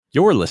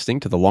You're listening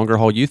to the Longer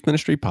Haul Youth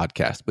Ministry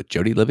Podcast with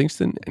Jody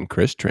Livingston and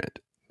Chris Trent,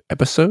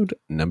 episode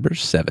number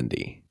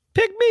 70.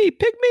 Pick me.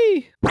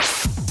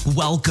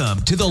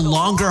 Welcome to the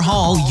Longer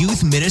Haul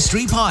Youth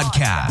Ministry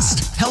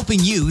Podcast, helping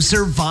you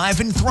survive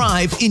and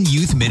thrive in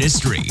youth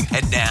ministry.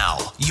 And now,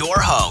 your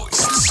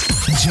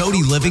hosts,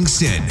 Jody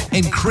Livingston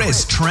and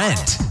Chris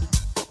Trent.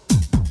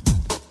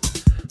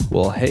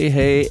 Well,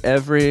 hey,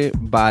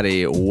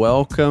 everybody.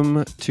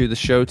 Welcome to the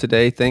show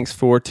today. Thanks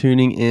for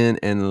tuning in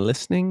and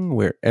listening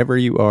wherever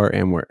you are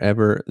and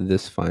wherever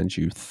this finds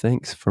you.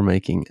 Thanks for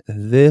making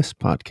this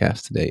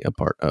podcast today a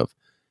part of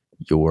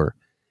your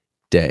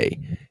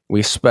day.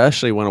 We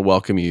especially want to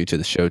welcome you to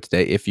the show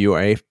today. If you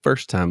are a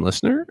first-time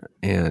listener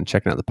and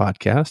checking out the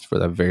podcast for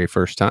the very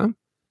first time,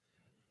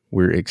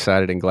 we're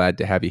excited and glad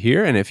to have you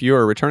here. And if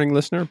you're a returning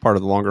listener, part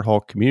of the Longer Haul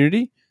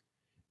community,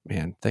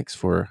 man, thanks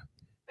for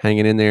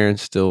hanging in there and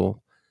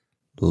still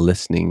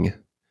listening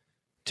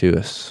to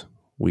us.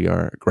 We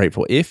are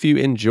grateful. If you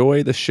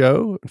enjoy the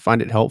show and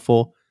find it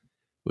helpful,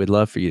 we'd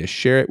love for you to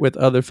share it with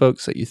other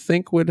folks that you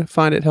think would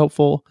find it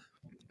helpful,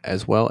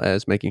 as well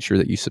as making sure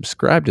that you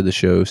subscribe to the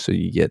show so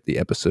you get the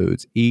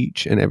episodes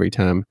each and every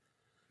time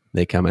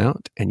they come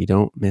out and you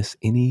don't miss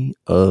any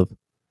of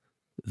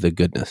the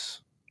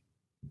goodness.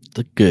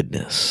 The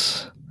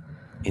goodness.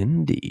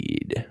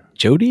 Indeed.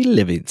 Jody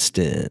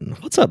Livingston.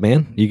 What's up,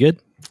 man? You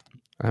good?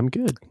 I'm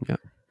good. Yeah.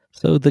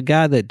 So the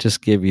guy that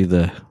just gave you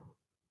the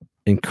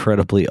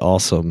incredibly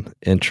awesome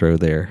intro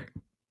there,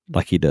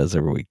 like he does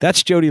every week,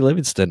 that's Jody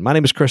Livingston. My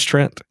name is Chris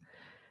Trent,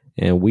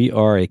 and we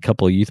are a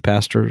couple of youth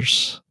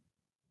pastors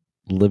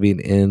living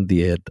in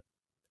the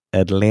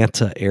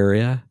Atlanta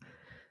area.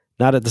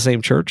 Not at the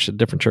same church, at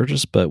different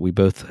churches, but we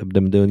both have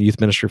been doing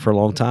youth ministry for a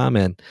long time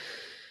and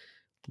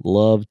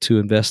love to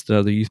invest in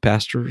other youth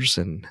pastors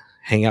and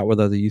hang out with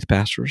other youth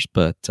pastors.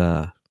 But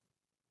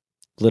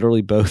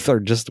literally both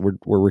are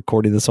we're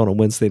recording this on a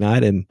Wednesday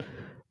night and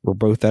we're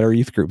both at our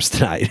youth groups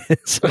tonight.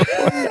 So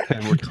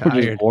And we're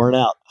tired. just worn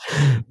out,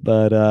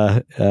 but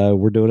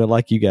we're doing it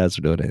like you guys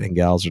are doing it and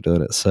gals are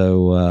doing it.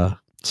 So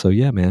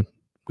yeah, man,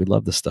 we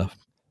love this stuff.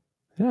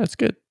 Yeah, it's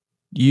good.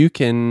 You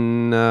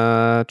can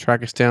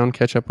track us down,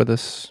 catch up with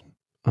us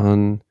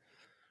on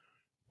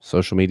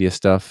social media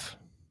stuff.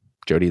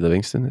 Jody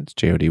Livingston, it's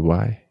Jody.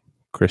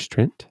 Chris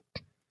Trent.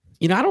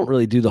 You know, I don't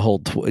really do the whole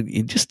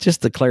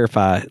just to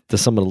clarify to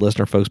some of the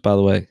listener folks, by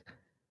the way,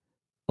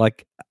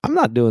 like I'm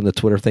not doing the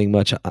Twitter thing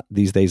much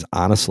these days,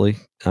 honestly.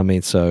 I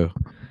mean, so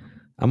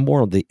I'm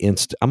more of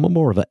I'm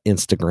more of an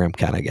Instagram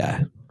kind of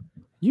guy.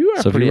 You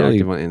are So if pretty you really-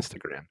 active on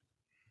Instagram.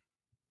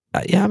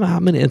 Yeah,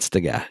 I'm an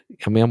Insta guy.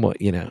 I mean,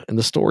 and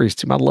the stories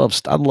too. I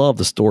love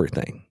the story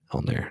thing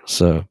on there.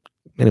 So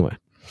anyway,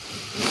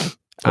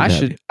 I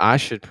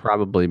should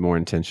probably be more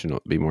intentional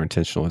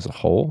as a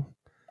whole.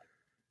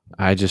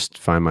 I just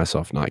find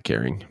myself not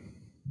caring.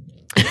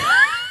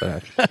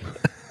 But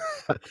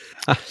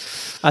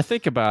I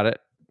think about it.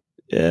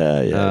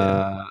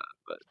 Yeah.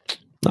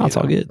 No, it's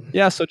all good.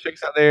 Yeah, so check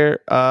us out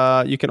there.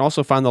 You can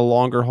also find the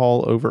Longer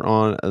Haul over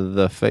on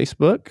the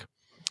Facebook.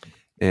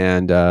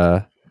 And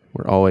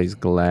we're always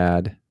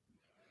glad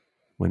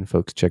when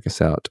folks check us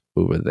out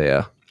over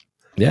there.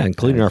 Yeah,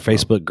 including our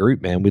Facebook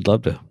group, man. We'd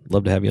love to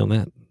have you on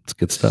that. It's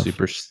good stuff.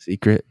 Super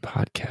secret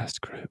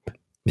podcast group.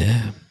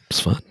 Yeah,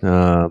 it's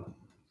fun.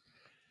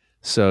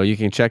 So you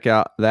can check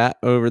out that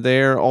over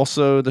there.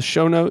 Also, the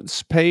show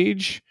notes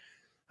page.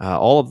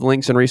 All of the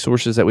links and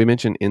resources that we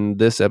mentioned in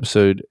this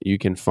episode, you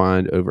can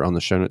find over on the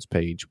show notes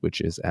page,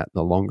 which is at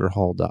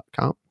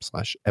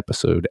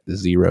thelongerhaul.com/episode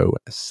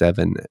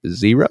 070.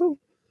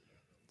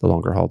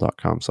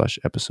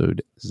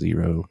 thelongerhaul.com/episode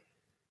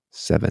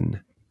 070.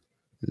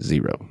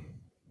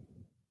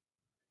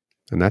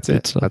 And that's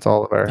it. That's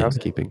all of our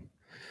housekeeping.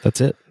 That's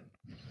it.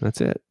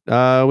 That's it.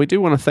 We do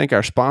want to thank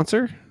our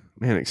sponsor.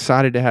 Man,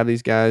 excited to have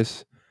these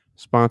guys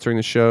sponsoring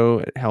the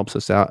show. It helps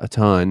us out a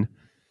ton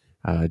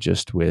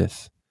just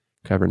with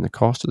covering the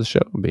cost of the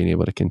show and being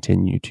able to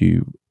continue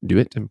to do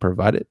it and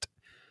provide it.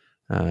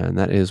 And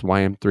that is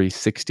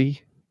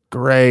YM360.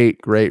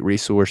 Great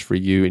resource for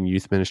you in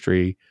youth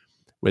ministry,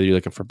 whether you're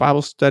looking for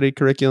Bible study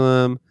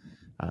curriculum,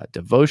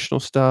 devotional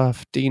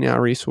stuff, D-Now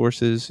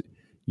resources,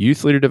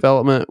 youth leader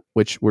development,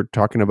 which we're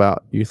talking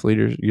about youth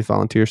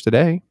volunteers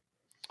today.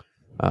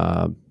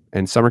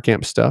 And summer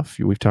camp stuff.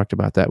 We've talked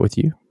about that with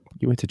you.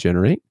 You went to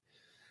Generate.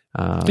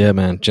 Yeah,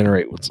 man.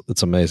 Generate.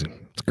 It's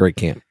amazing. It's a great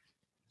camp.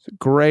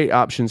 Great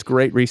options,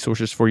 great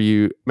resources for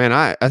you. Man,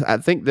 I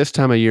think this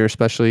time of year,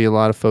 especially, a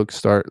lot of folks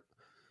start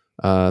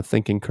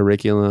thinking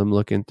curriculum,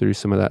 looking through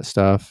some of that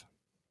stuff.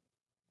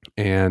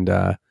 And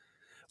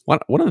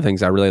one of the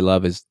things I really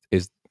love is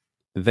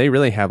they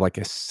really have like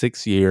a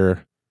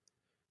 6-year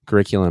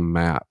curriculum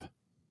map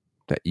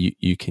that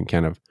you can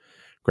kind of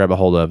grab a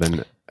hold of.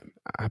 And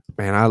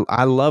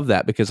I love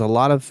that because a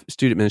lot of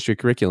student ministry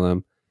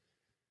curriculum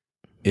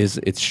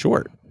it's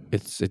short.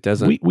 It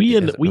doesn't. We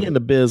in the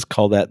biz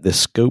call that the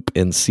scope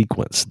and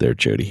sequence. There,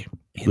 Jody.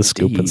 The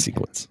scope and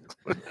sequence.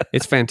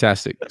 It's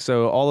fantastic.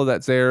 So all of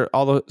that's there.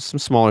 Some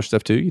smaller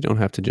stuff too. You don't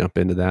have to jump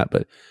into that,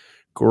 but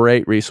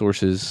great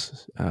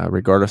resources,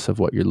 regardless of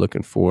what you're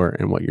looking for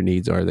and what your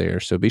needs are there.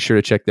 So be sure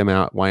to check them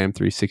out,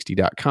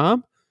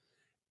 ym360.com.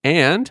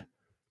 And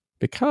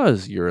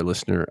because you're a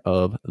listener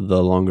of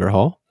The Longer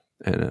Haul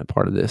and a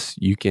part of this,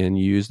 you can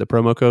use the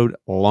promo code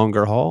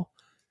Longer Haul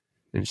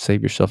and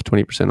save yourself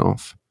 20%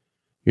 off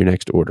your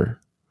next order.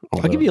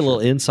 I'll give you a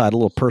little insight, a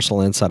little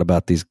personal insight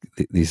about this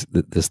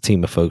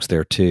team of folks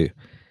there too.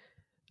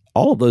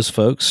 All of those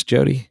folks,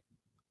 Jody,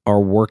 are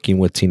working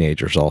with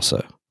teenagers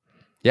also.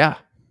 Yeah.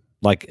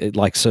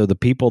 Like so the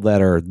people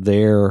that are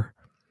there,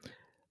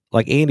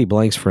 like Andy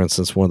Blanks, for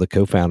instance, one of the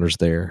co-founders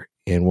there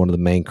and one of the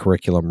main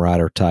curriculum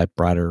writer,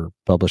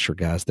 publisher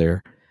guys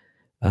there.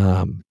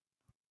 I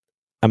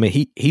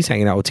mean, he's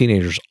hanging out with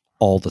teenagers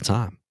all the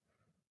time,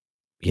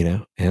 you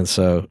know? And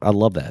so I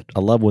love that. I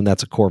love when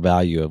that's a core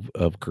value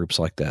of groups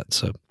like that.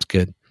 So it's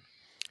good.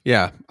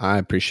 Yeah. I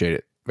appreciate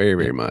it very,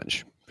 very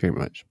much. Very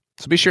much.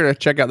 So be sure to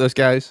check out those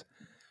guys,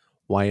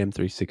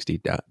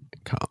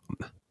 ym360.com.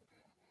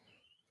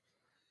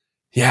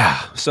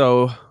 Yeah.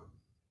 So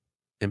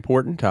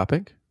important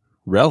topic,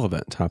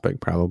 relevant topic,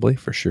 probably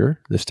for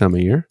sure this time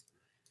of year.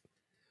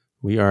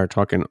 We are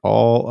talking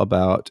all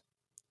about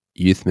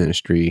youth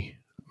ministry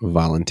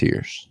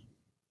volunteers.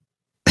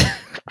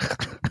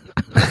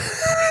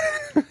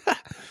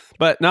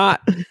 But not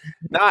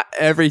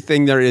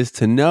everything there is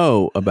to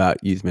know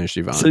about youth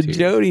ministry volunteers. So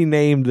Jody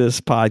named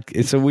this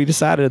podcast. So we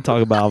decided to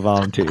talk about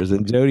volunteers,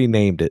 and Jody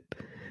named it.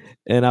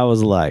 And I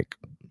was like,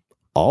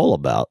 all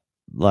about,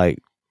 like,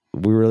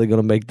 we're really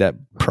going to make that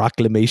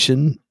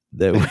proclamation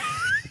that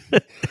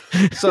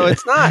So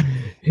it's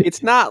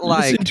not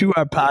like listen to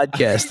our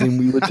podcast and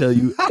we will tell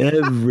you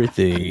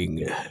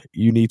everything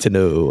you need to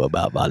know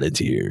about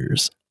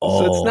volunteers.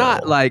 So it's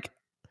not like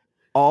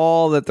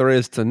all that there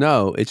is to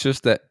know. It's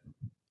just that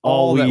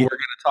all that we're going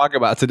to talk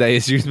about today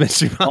is youth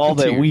ministry volunteers. All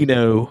that we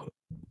know,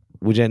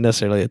 which ain't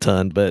necessarily a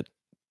ton, but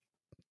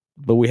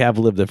we have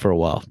lived it for a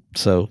while.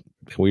 So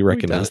we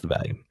recognize the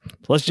value.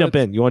 So let's jump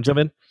in. You want to jump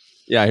in?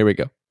 Yeah, here we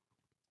go.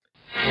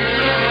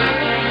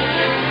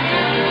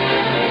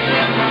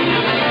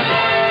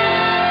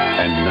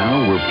 And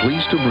now we're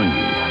pleased to bring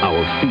you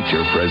our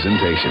feature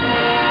presentation.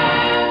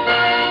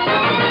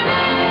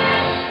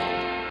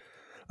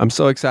 I'm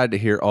so excited to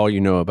hear all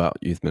you know about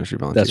youth ministry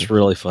volunteers. That's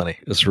really funny.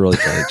 That's really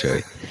funny,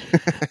 Joey.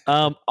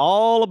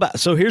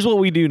 So here's what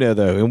we do know,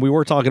 though, and we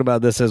were talking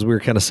about this as we were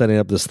kind of setting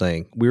up this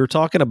thing. We were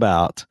talking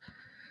about,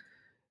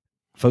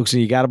 folks,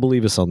 and you got to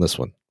believe us on this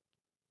one.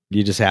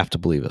 You just have to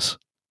believe us.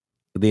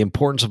 The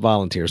importance of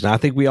volunteers. Now, I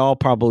think we all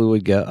probably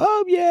would go,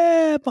 oh,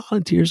 yeah,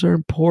 volunteers are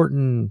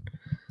important.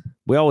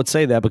 We all would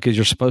say that because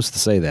you're supposed to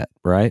say that,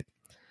 right?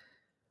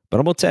 But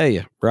I'm going to tell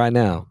you right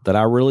now that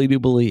I really do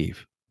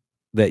believe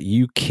that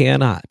you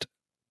cannot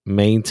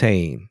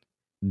maintain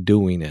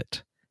doing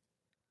it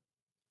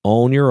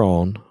on your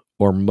own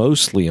or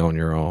mostly on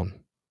your own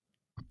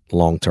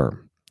long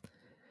term.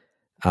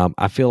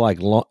 I feel like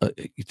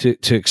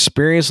to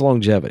experience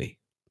longevity,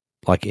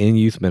 like in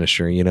youth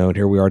ministry, you know, and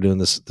here we are doing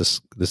this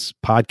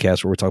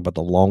podcast where we're talking about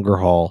the longer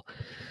haul.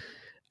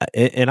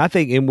 And I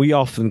think, and we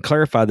often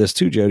clarify this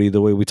too, Jody,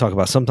 the way we talk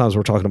about, sometimes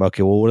we're talking about,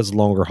 okay, well, what does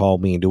longer haul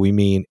mean? Do we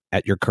mean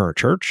at your current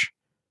church,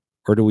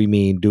 or do we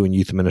mean doing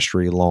youth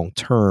ministry long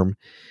term?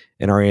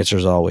 And our answer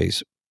is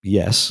always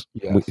yes.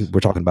 We're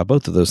talking about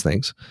both of those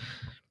things.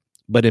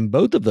 But in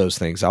both of those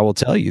things, I will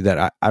tell you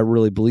that I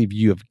really believe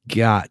you have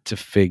got to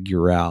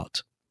figure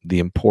out the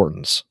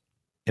importance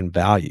and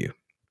value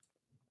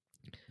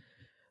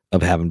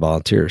of having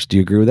volunteers. Do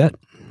you agree with that?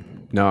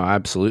 No,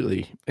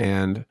 absolutely.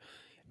 And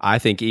I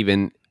think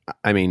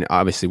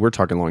obviously we're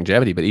talking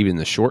longevity, but even in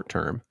the short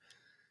term,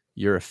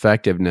 your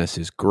effectiveness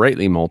is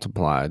greatly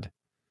multiplied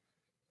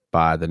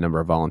by the number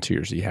of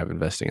volunteers you have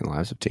investing in the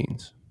lives of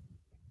teens.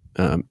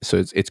 So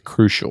it's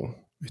crucial.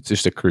 It's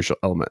just a crucial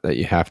element that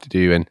you have to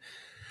do. And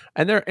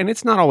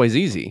it's not always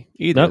easy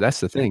either. Nope. That's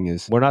the thing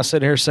is we're not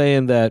sitting here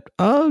saying that,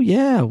 oh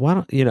yeah, why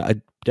don't,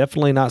 I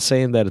definitely not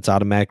saying that it's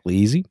automatically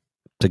easy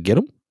to get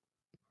them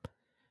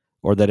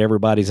or that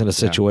everybody's in a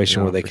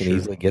situation where they can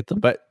easily get them.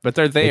 But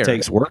they're there. It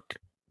takes work.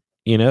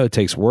 It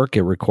takes work.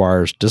 It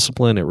requires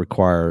discipline. It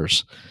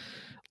requires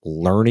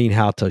learning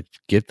how to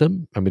get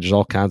them. I mean, there's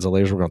all kinds of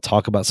layers. We're going to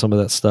talk about some of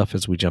that stuff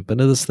as we jump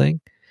into this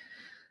thing.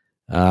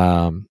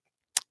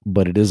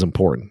 But it is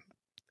important.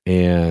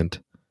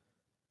 And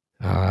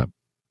I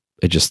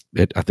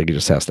think it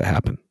just has to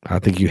happen. I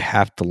think you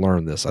have to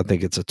learn this. I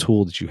think it's a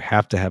tool that you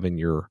have to have in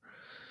your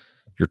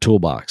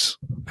toolbox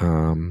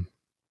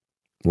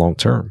long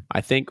term.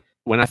 I think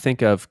when I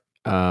think of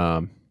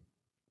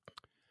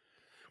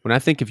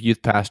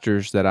youth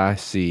pastors that I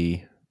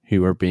see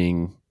who are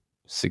being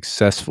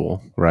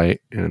successful, right?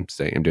 And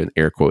I'm doing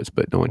air quotes,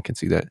 but no one can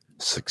see that.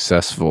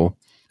 Successful.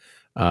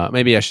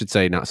 Maybe I should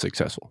say not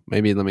successful.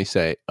 Maybe let me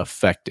say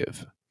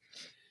effective.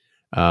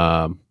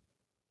 I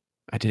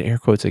did air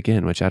quotes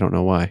again, which I don't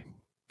know why,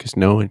 because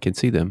no one can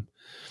see them.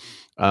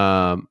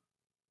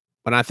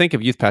 When I think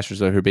of youth pastors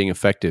who are being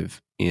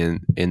effective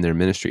in their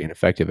ministry and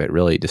effective at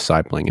really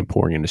discipling and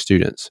pouring into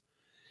students,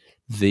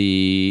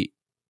 the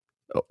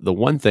the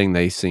one thing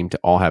they seem to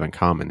all have in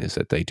common is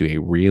that they do a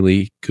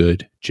really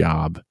good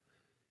job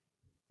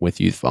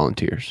with youth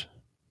volunteers.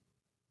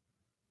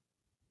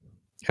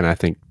 And I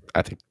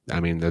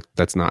mean,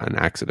 that's not an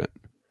accident.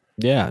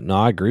 Yeah, no,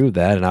 I agree with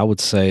that. And I would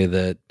say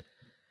that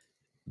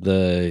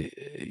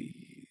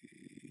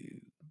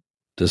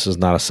this is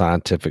not a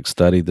scientific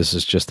study. This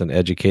is just an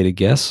educated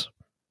guess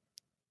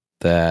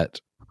that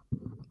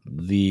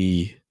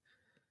the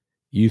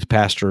youth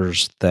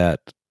pastors that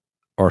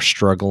are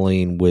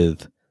struggling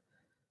with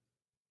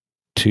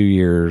 2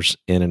 years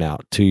in and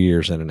out, 2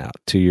 years in and out,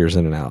 2 years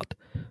in and out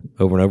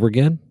over and over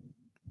again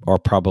are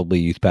probably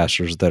youth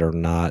pastors that are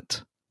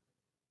not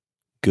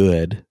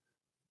good,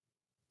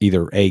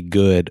 either A,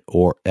 good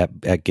or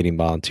at getting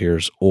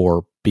volunteers,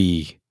 or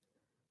B,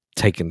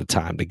 taking the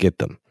time to get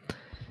them.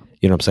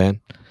 You know what I'm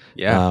saying?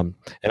 Yeah. And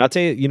I'll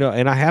tell you,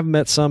 and I have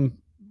met some,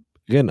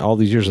 again, all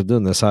these years of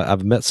doing this,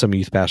 I've met some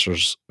youth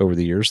pastors over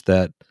the years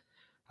that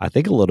I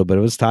think a little bit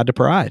of it's tied to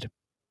pride.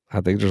 I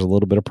think there's a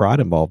little bit of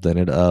pride involved in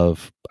it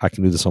of, I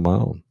can do this on my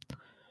own.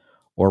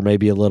 Or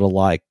maybe a little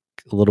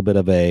bit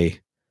of it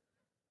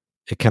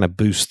kind of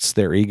boosts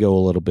their ego a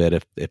little bit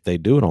if they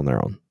do it on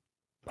their own.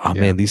 Oh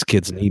man, these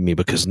kids need me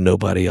because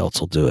nobody else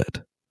will do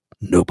it.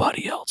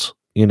 Nobody else,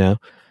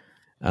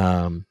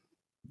 And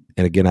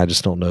again, I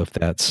just don't know if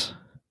that's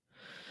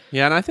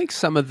and I think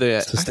some of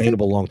the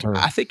sustainable long term.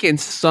 I think in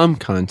some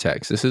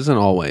contexts, this isn't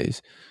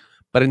always,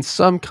 but in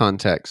some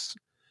contexts,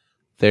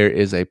 there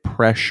is a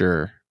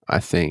pressure, I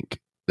think,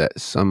 that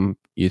some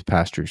youth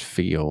pastors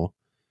feel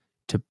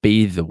to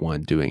be the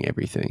one doing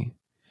everything.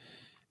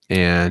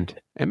 And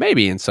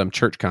maybe in some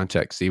church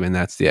contexts, even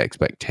that's the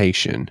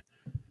expectation.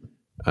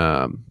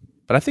 But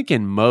I think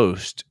in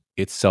most,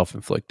 it's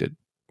self-inflicted.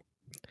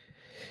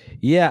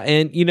 Yeah,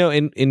 and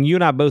and you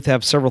and I both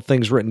have several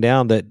things written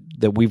down that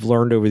we've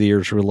learned over the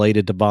years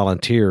related to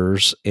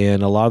volunteers,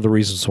 and a lot of the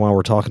reasons why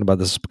we're talking about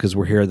this is because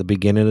we're here at the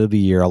beginning of the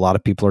year. A lot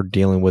of people are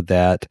dealing with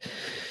that.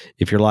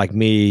 If you're like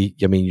me,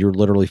 I mean, you're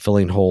literally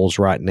filling holes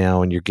right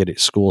now, and you're getting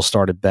school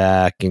started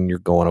back, and you're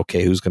going,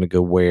 okay, who's going to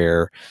go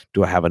where?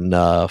 Do I have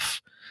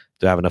enough?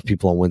 Do I have enough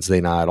people on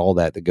Wednesday night? All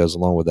that goes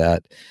along with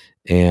that.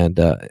 And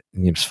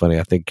it's funny.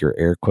 I think your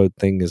air quote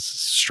thing is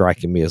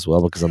striking me as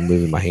well because I'm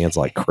moving my hands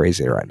like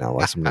crazy right now.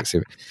 Like some next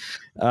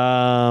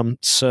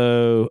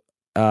So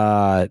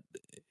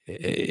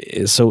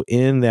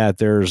in that,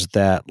 there's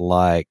that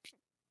like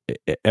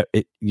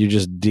you're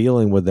just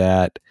dealing with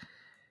that.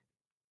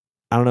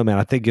 I don't know, man.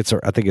 I think it's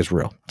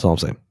real. That's all I'm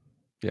saying.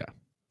 Yeah.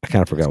 I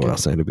kind of forgot what I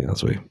was saying, to be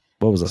honest with you.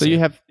 What was I saying?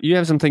 So you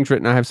have some things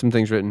written. I have some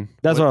things written.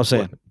 That's what I was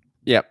saying.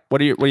 Yeah. What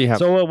do you have?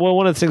 So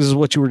one of the things is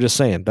what you were just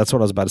saying. That's what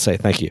I was about to say.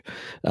 Thank you.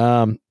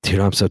 Dude,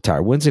 I'm so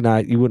tired. Wednesday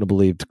night, you wouldn't have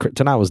believed.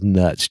 Tonight was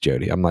nuts,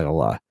 Jody. I'm not going to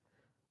lie.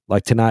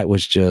 Like tonight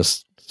was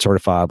just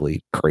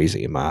certifiably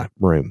crazy in my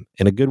room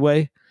in a good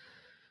way.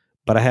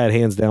 But I had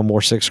hands down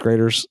more sixth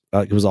graders.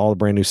 It was all the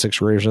brand new sixth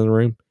graders in the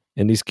room.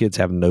 And these kids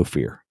have no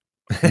fear.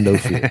 No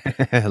fear.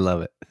 I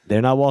love it.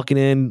 They're not walking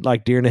in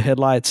like deer in the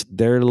headlights.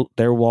 They're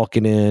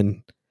walking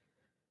in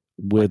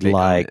with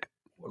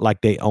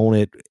like they own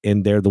it,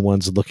 and they're the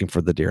ones looking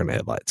for the deer in the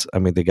headlights. I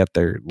mean, they got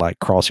their like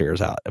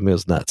crosshairs out. I mean, it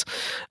was nuts.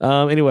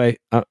 Anyway,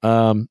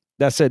 that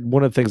said,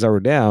 one of the things I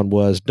wrote down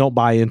was don't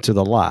buy into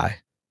the lie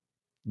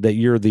that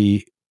you're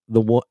the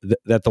one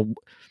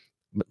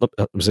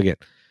again.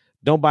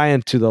 Don't buy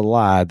into the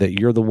lie that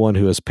you're the one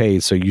who is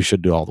paid, so you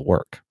should do all the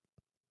work.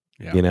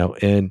 Yeah.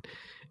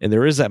 And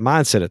there is that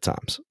mindset at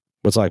times.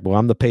 It's like, well,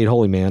 I'm the paid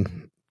holy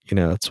man.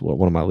 That's what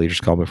one of my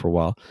leaders called me for a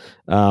while.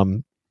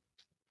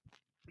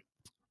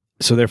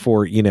 So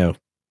therefore,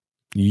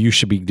 you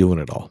should be doing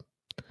it all.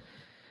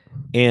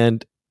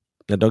 And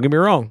now don't get me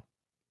wrong,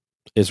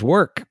 it's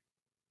work.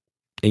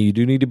 And you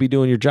do need to be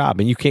doing your job.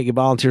 And you can't get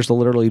volunteers to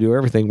literally do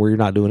everything where you're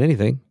not doing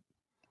anything,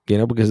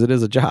 because it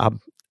is a job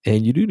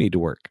and you do need to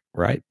work,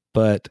 right?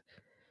 But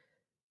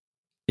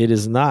it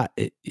is not,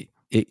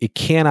 it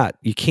cannot,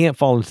 you can't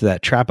fall into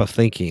that trap of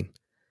thinking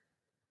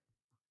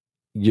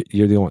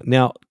you're the only.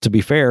 Now, to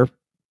be fair,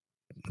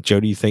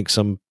 Jody, you think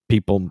some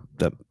people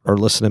that are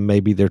listening,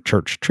 maybe their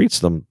church treats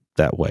them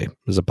that way.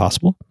 Is it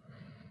possible?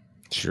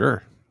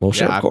 Sure. Well,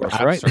 sure, of course,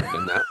 right?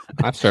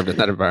 I've served in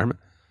that environment.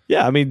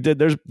 Yeah, I mean,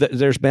 there's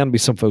bound to be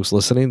some folks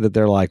listening that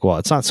they're like, well,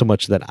 it's not so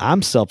much that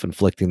I'm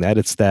self-inflicting that,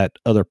 it's that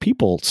other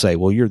people say,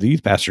 well, you're the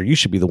youth pastor, you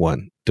should be the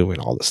one doing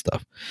all this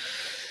stuff.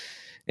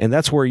 And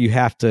that's where you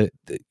have to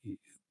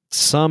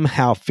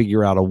somehow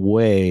figure out a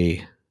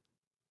way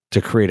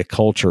to create a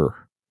culture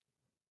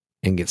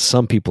and get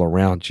some people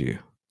around you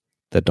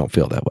that don't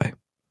feel that way.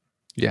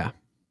 Yeah.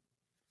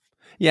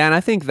 Yeah, and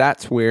I think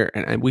that's where,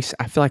 and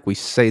I feel like we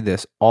say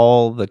this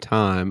all the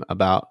time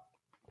about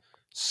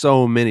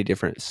so many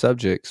different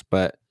subjects,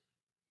 but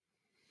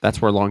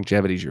that's where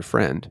longevity is your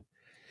friend.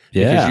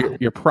 Yeah. Because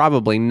you're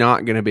probably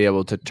not going to be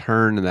able to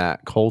turn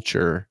that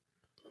culture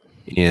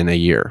in a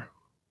year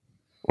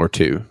or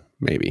two,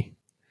 maybe.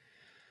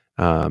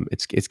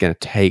 It's going to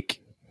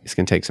take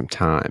some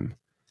time,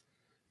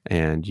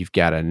 and you've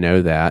got to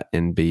know that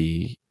and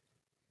be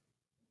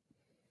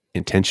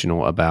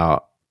intentional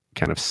about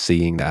kind of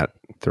seeing that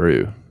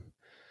through.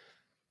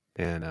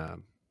 And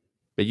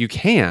but you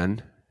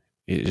can.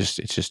 It's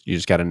just you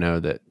just got to know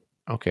that,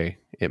 okay,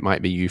 it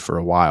might be you for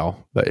a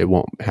while, but it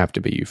won't have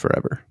to be you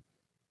forever.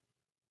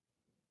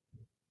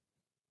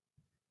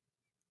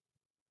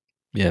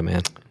 Yeah,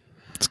 man,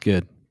 it's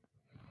good.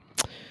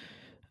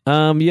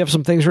 You have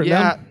some things written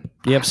down?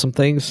 You have some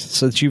things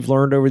that you've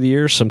learned over the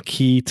years, some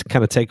key to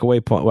kind of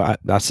takeaway point. Well,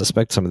 I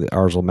suspect some of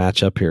ours will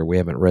match up here. We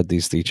haven't read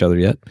these to each other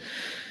yet.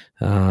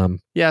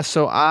 Yeah,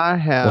 so I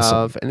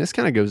have, and this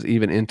kind of goes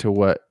even into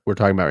what we're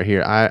talking about right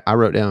here. I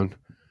wrote down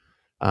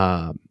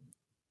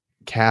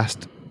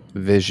cast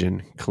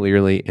vision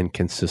clearly and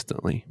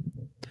consistently.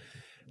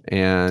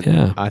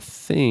 And I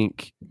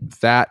think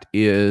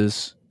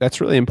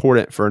that's really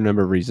important for a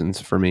number of reasons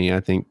for me.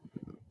 I think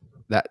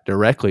that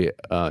directly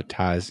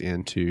ties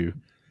into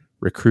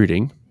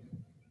recruiting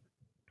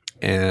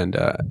and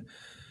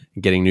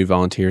getting new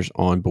volunteers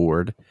on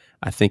board.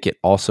 I think it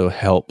also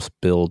helps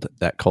build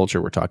that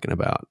culture we're talking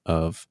about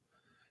of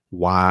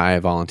why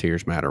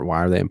volunteers matter,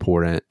 why are they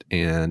important,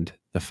 and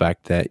the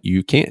fact that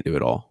you can't do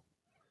it all.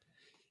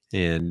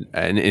 And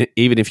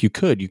even if you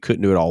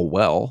couldn't do it all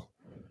well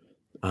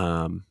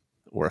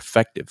or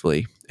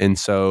effectively. And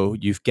so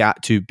you've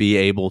got to be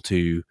able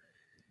to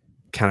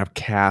kind of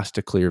cast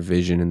a clear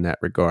vision in that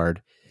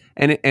regard.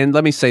 And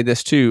let me say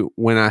this too,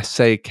 when I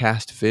say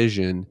cast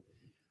vision,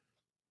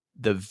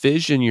 the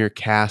vision you're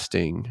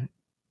casting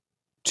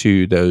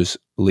to those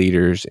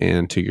leaders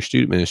and to your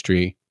student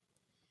ministry,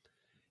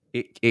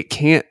 it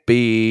can't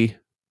be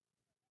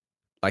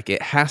like,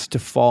 it has to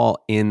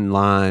fall in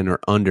line or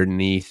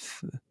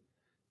underneath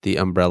the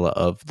umbrella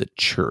of the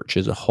church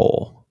as a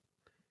whole.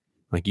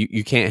 Like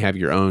you can't have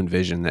your own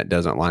vision that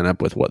doesn't line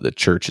up with what the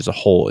church as a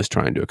whole is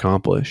trying to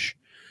accomplish.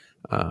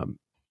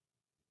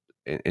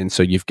 And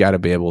so you've got to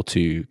be able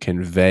to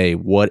convey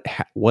what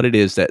it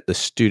is that the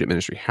student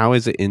ministry, how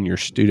is it in your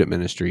student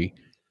ministry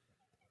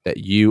that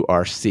you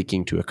are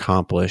seeking to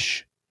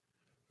accomplish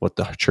what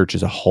the church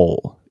as a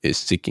whole is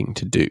seeking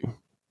to do,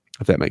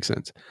 if that makes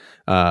sense.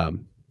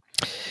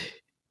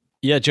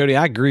 Yeah, Jody,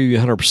 I agree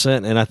with you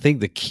 100%. And I think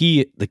the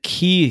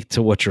key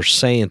to what you're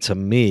saying to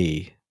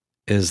me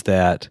is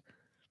that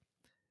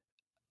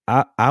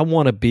I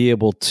want to be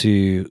able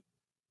to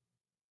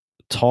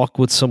talk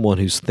with someone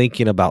who's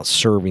thinking about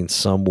serving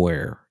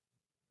somewhere.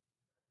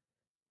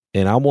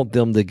 And I want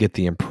them to get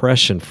the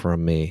impression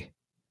from me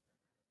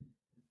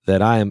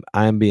that I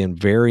am being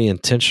very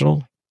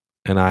intentional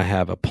and I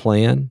have a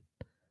plan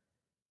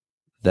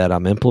that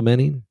I'm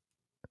implementing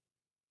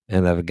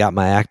and that I've got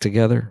my act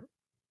together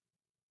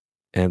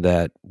and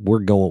that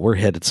we're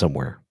headed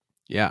somewhere.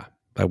 Yeah.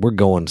 Like we're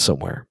going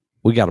somewhere.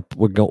 There's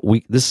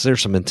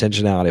some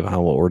intentionality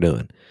behind what we're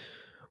doing.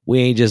 We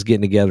ain't just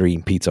getting together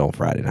eating pizza on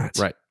Friday nights.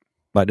 Right.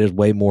 But there's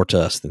way more to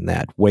us than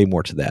that, way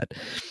more to that.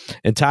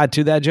 And tied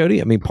to that,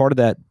 Jody, I mean, part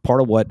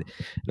of what,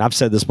 and I've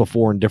said this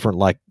before in different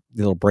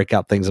little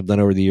breakout things I've done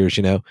over the years,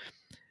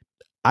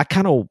 I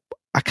kind of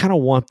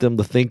want them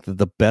to think that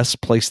the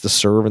best place to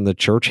serve in the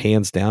church,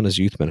 hands down, is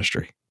youth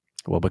ministry.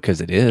 Well,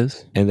 because it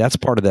is. And that's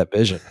part of that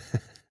vision.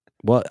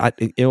 Well,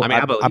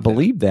 I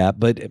believe that,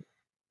 but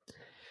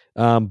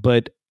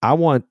I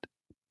want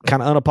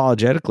kind of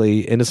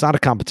unapologetically, and it's not a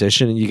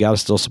competition, and you got to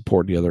still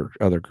support the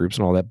other groups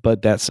and all that.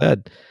 But that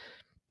said,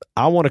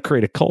 I want to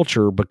create a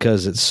culture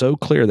because it's so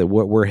clear that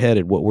what we're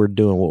headed, what we're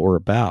doing, what we're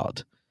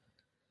about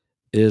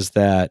is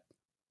that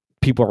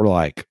people are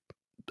like,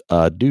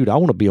 dude, I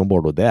want to be on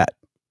board with that.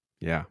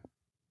 Yeah.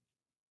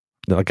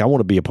 Like, I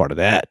want to be a part of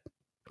that.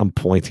 I'm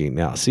pointing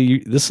now.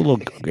 See,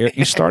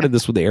 you started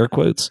this with the air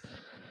quotes.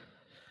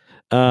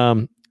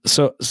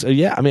 So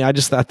yeah, I mean,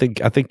 I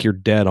think you're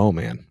dead on,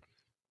 man.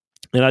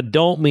 And I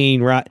don't mean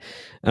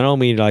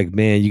like,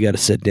 man, you got to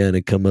sit down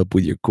and come up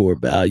with your core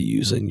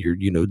values and your,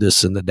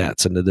 this and the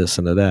that's and the this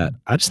and the that.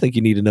 I just think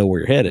you need to know where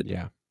you're headed.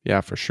 Yeah.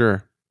 Yeah, for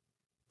sure.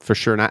 For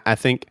sure. And I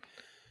think,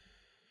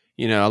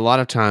 a lot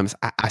of times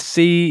I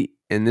see,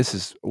 and this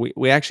is,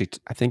 we actually,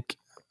 I think,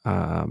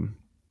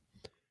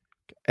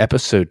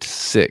 episode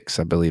 6,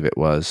 I believe it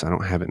was. I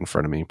don't have it in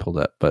front of me pulled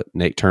up, but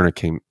Nate Turner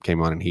came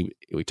on and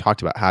we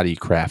talked about how do you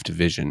craft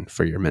vision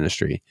for your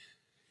ministry.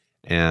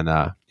 And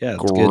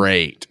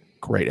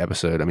great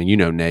episode. I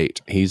mean,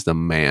 Nate, he's the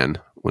man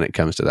when it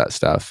comes to that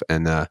stuff.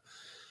 And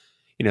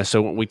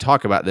so when we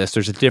talk about this,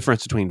 there's a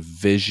difference between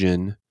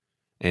vision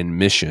and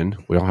mission.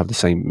 We all have the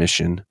same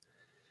mission.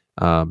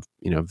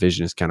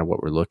 Vision is kind of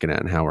what we're looking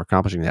at and how we're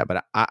accomplishing that.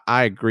 But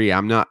I agree.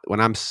 When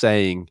I'm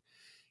saying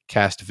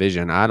cast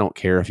vision, I don't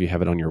care if you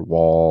have it on your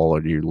wall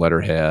or your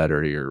letterhead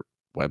or your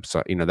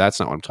website. That's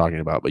not what I'm talking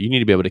about. But you need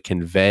to be able to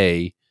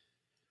convey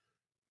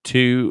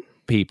to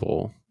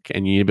people,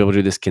 and you need to be able to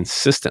do this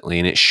consistently.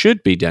 And it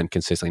should be done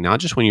consistently, not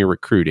just when you're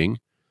recruiting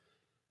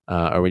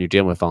or when you're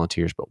dealing with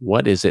volunteers, but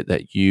what is it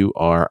that you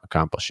are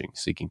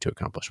seeking to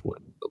accomplish what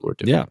the Lord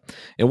did? Yeah.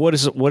 And what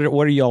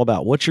are you all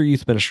about? What's your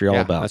youth ministry all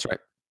about? That's right.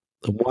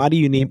 Why do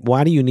you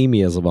need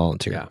me as a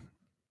volunteer? Yeah.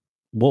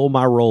 What will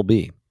my role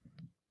be?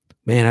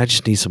 Man, I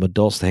just need some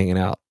adults hanging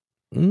out.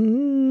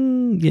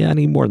 Yeah, I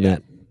need more than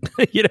that.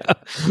 Like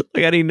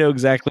I need to know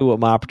exactly what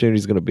my opportunity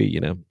is going to be,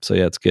 So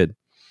yeah, it's good.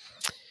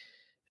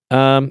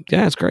 Yeah,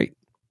 it's great.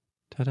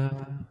 Ta-da.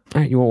 All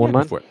right, you want one of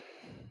mine? For it.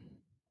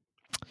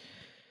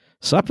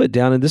 So I put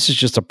down, and this is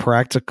just a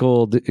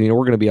practical, we're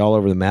going to be all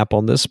over the map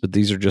on this, but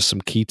these are just some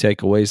key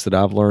takeaways that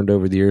I've learned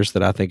over the years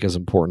that I think is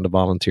important to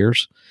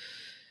volunteers.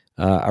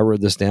 I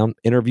wrote this down.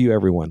 Interview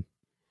everyone.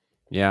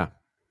 Yeah.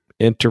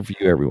 Interview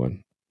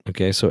everyone.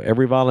 Okay, so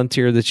every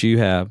volunteer that you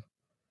have,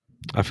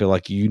 I feel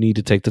like you need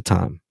to take the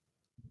time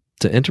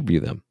to interview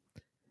them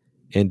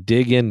and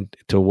dig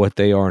into what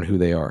they are and who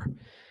they are.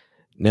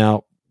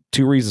 Now,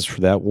 2 reasons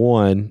for that.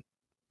 One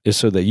is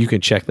so that you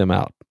can check them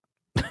out.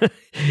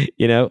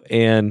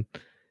 And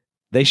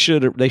they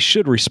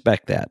should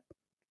respect that.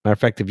 Matter of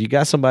fact, if you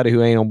got somebody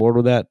who ain't on board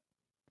with that,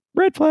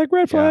 red flag.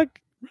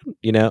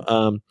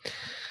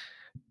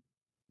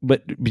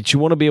 But you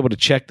want to be able to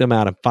check them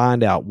out and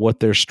find out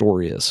what their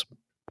story is.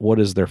 What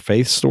is their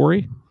faith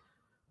story?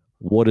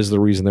 What is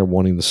the reason they're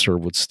wanting to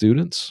serve with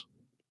students?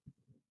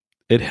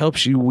 It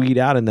helps you weed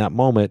out in that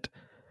moment,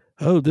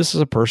 oh, this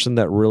is a person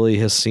that really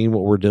has seen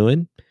what we're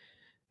doing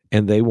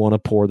and they want to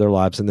pour their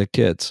lives into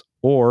kids.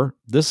 Or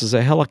this is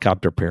a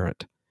helicopter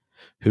parent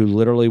who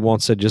literally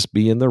wants to just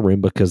be in the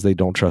room because they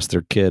don't trust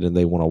their kid and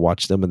they want to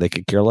watch them and they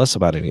could care less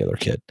about any other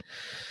kid.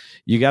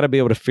 You got to be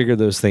able to figure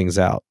those things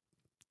out.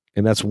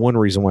 And that's one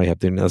reason why you have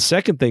to. Now, the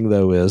second thing,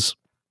 though, is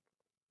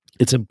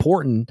it's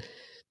important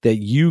that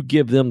you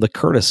give them the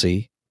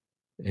courtesy,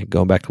 and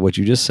going back to what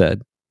you just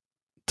said,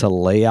 to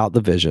lay out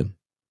the vision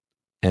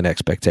and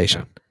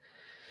expectation. Yeah.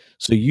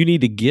 So you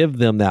need to give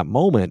them that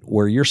moment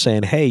where you're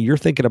saying, hey, you're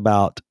thinking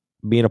about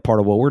being a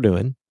part of what we're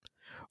doing,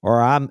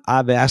 or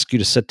I've asked you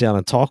to sit down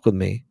and talk with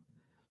me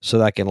so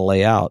that I can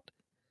lay out,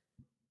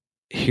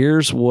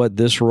 here's what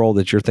this role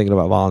that you're thinking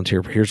about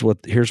volunteer, here's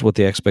what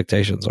the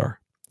expectations are.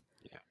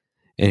 Yeah.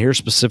 And here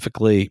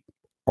specifically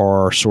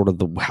are sort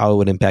of how it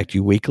would impact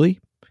you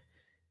weekly.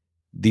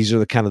 These are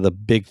the kind of the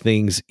big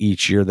things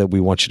each year that we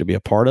want you to be a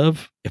part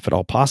of, if at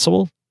all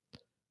possible.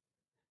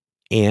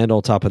 And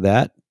on top of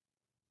that,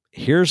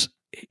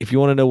 if you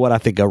want to know what I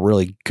think a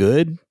really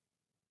good,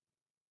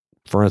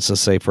 for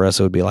instance, say for us,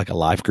 it would be like a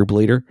life group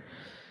leader.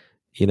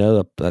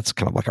 That's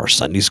kind of like our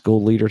Sunday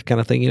school leader kind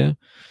of thing,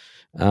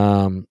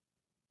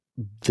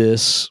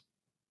 This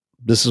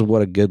is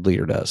what a good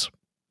leader does.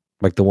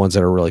 Like the ones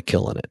that are really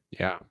killing it.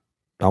 Yeah.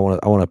 I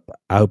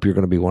hope you're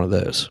going to be one of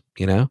those,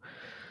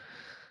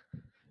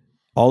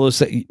 all those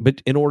things.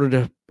 But in order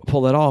to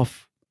pull that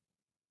off,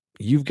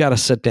 you've got to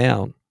sit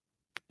down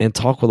and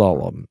talk with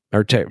all of them,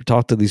 or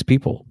talk to these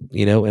people,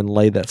 and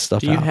lay that stuff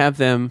out.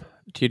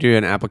 Do you do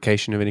an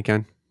application of any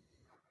kind?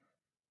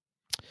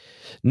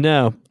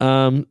 No.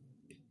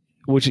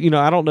 Which,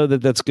 I don't know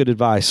that that's good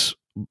advice,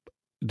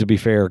 to be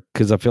fair,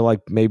 because I feel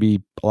like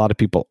maybe a lot of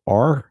people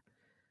are.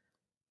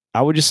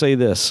 I would just say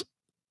this.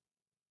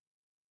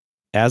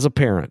 As a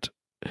parent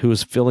who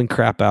is filling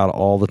crap out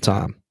all the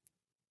time,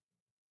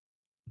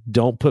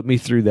 don't put me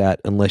through that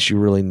unless you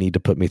really need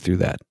to put me through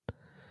that.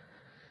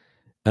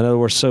 In other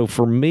words, so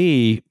for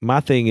me, my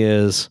thing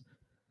is,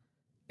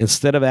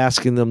 instead of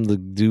asking them to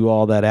do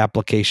all that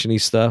application-y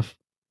stuff,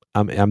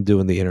 I'm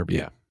doing the interview.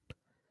 Yeah.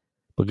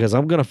 Because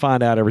I'm going to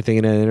find out everything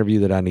in an interview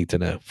that I need to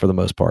know for the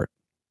most part.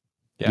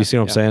 Yeah, you see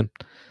what I'm saying?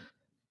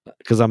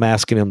 Because I'm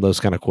asking them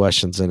those kind of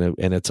questions, and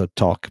it's a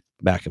talk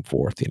back and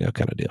forth,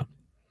 kind of deal.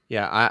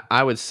 Yeah,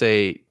 I would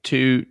say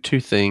two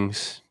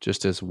things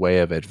just as way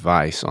of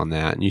advice on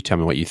that, and you tell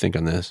me what you think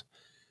on this.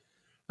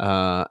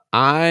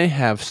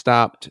 I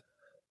stopped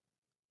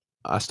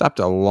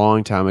a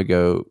long time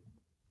ago,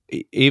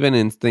 even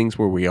in things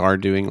where we are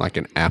doing like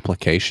an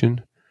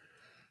application.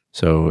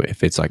 So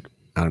if it's like,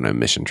 I don't know,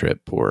 mission trip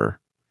or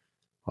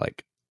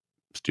like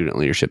student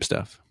leadership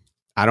stuff,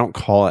 I don't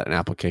call it an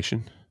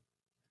application.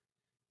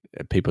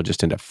 People just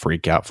tend to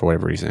freak out for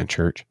whatever reason in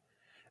church.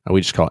 We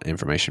just call it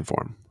information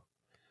form.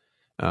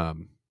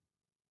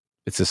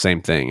 It's the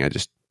same thing.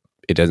 It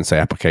doesn't say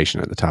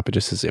application at the top. It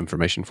just says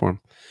information form.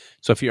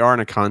 So if you are in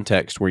a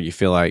context where you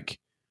feel like,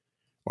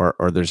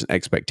 or there's an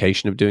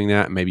expectation of doing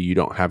that, maybe you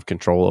don't have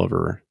control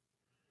over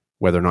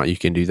whether or not you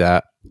can do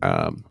that.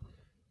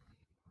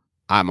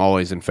 I'm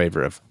always in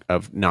favor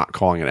of not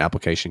calling it an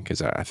application,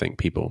 because I think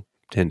people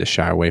tend to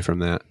shy away from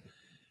that.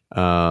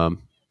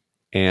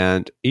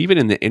 And even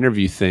in the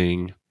interview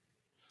thing,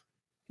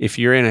 if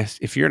you're in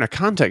a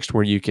context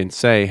where you can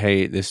say,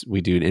 hey,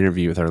 we do an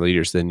interview with our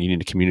leaders, then you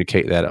need to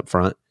communicate that up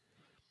front.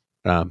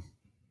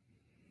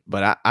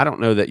 But I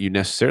don't know that you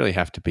necessarily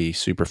have to be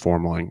super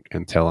formal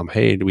and tell them,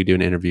 hey, do we do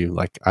an interview?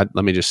 Like,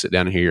 let me just sit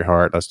down and hear your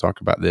heart. Let's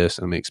talk about this.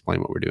 And let me explain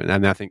what we're doing.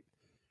 And I think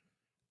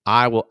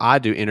I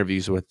do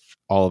interviews with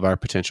all of our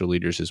potential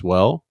leaders as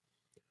well,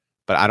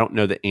 but I don't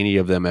know that any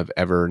of them have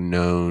ever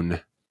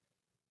known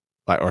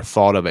or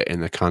thought of it in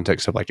the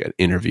context of like an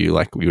interview,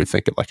 like we would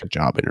think of like a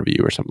job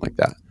interview or something like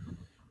that.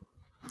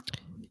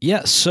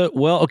 Yeah. So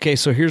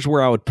here's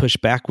where I would push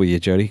back with you,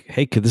 Jody.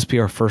 Hey, could this be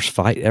our first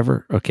fight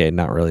ever? Okay.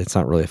 Not really. It's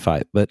not really a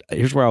fight, but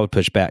here's where I would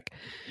push back.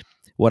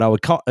 What I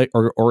would call,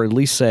 or at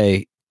least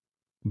say,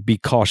 be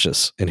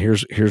cautious. And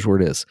here's where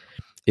it is.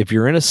 if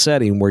you're in a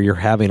setting where you're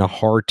having a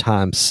hard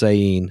time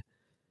saying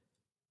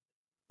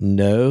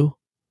no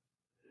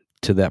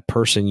to that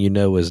person you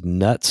know is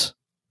nuts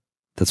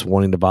that's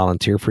wanting to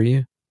volunteer for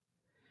you,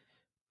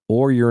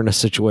 or you're in a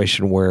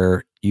situation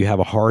where you have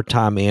a hard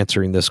time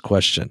answering this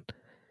question,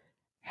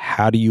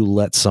 how do you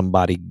let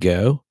somebody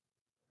go?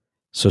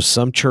 So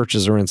some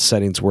churches are in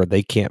settings where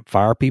they can't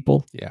fire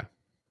people. Yeah.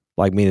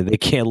 Like, meaning they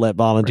can't let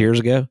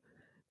volunteers go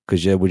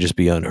because it would just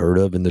be unheard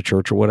of in the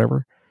church or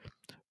whatever.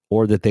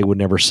 Or that they would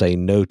never say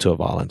no to a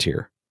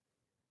volunteer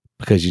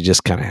because you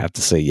just kind of have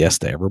to say yes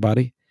to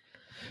everybody.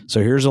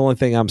 So here's the only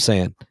thing I'm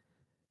saying.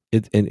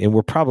 And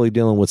we're probably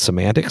dealing with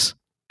semantics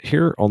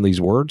here on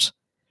these words.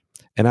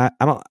 And I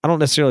don't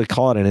necessarily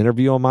call it an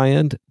interview on my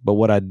end, but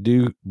what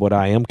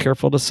I am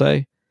careful to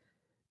say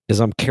is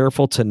I'm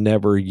careful to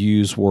never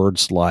use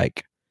words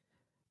like,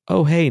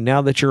 oh, hey,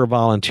 now that you're a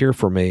volunteer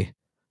for me,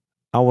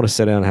 I want to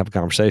sit down and have a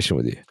conversation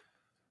with you.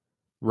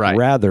 Right.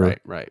 Rather,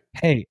 right.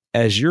 Hey,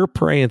 as you're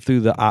praying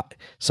through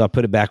so I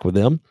put it back with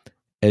them,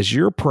 as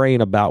you're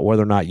praying about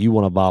whether or not you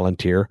want to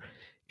volunteer,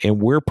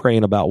 and we're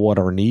praying about what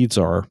our needs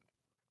are,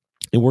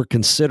 and we're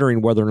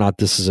considering whether or not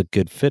this is a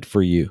good fit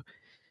for you,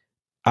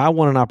 I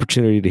want an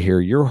opportunity to hear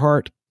your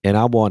heart, and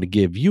I want to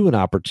give you an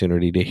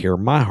opportunity to hear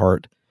my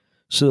heart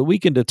so that we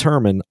can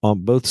determine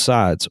on both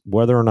sides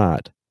whether or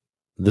not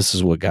this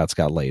is what God's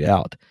got laid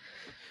out.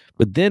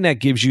 But then that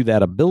gives you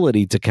that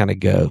ability to kind of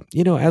go,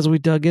 as we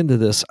dug into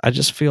this, I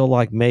just feel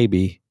like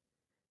maybe,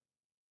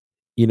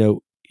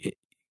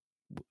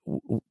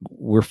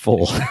 we're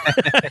full.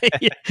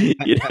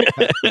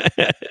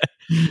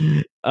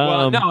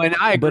 Well, no, and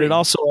I agree. But it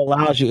also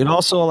allows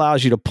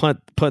you to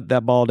put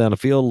that ball down the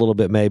field a little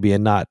bit, maybe,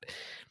 and not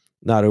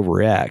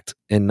overreact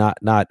and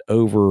not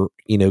over,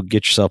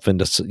 get yourself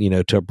into,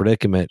 to a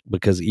predicament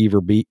because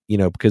Eager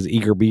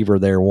Beaver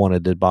there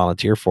wanted to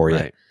volunteer for you.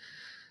 Right.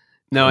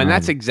 No, and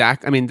that's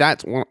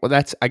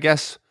that's, I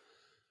guess,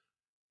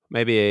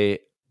 maybe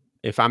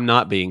if I'm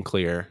not being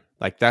clear,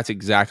 like that's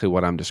exactly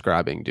what I'm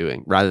describing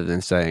doing, rather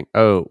than saying,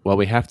 oh, well,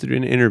 we have to do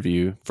an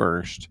interview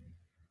first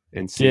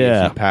and see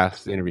if you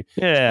pass the interview.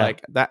 Yeah.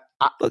 Like that.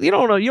 You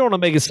don't want to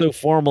make it so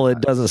formal it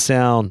doesn't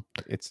sound.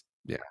 It's,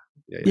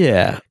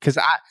 yeah. Because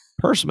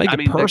personal.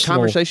 the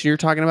conversation you're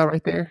talking about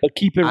right there. But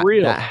keep it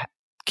real.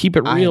 Keep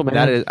it real,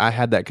 man. I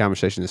had that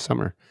conversation this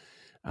summer.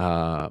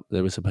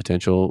 There was a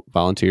potential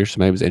volunteer.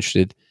 Somebody was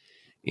interested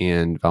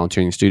in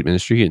volunteering in student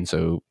ministry. And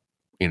so,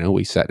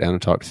 we sat down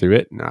and talked through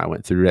it, and I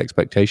went through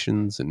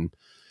expectations and,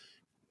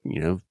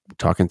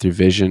 talking through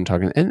vision,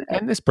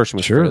 and this person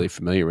was fairly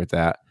familiar with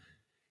that.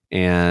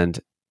 And,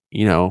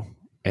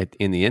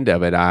 in the end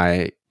of it,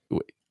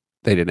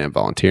 they didn't have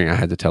volunteering. I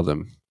had to tell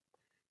them,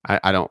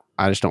 I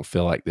just don't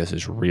feel like this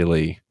is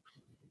really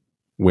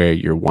where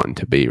you're wanting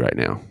to be right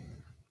now,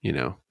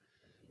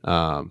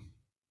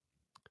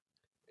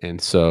 and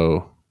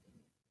so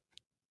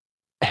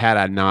had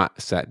I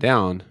not sat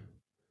down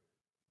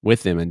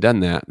with them and done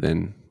that,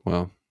 then,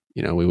 well,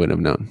 we wouldn't have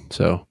known.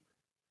 So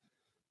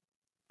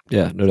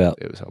yeah, no doubt.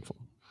 It was helpful.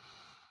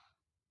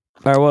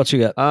 All right. What else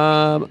you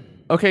got?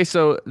 Okay.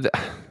 So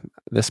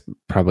this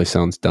probably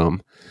sounds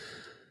dumb,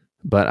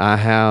 but I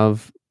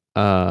have,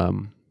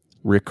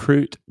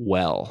 recruit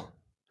well.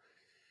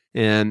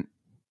 And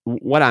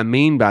what I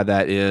mean by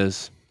that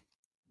is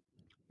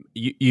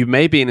you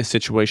may be in a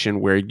situation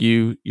where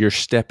you're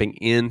stepping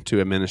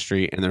into a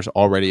ministry and there's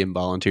already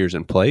volunteers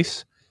in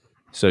place.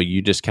 So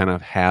you just kind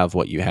of have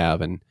what you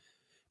have, and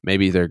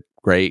maybe they're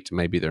great,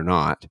 maybe they're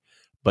not,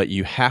 but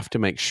you have to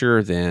make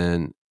sure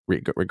then,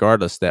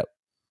 regardless, that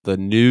the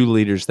new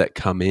leaders that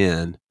come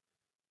in,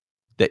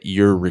 that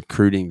you're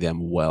recruiting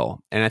them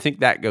well. And I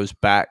think that goes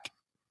back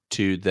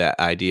to that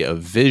idea of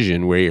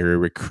vision, where you're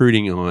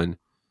recruiting on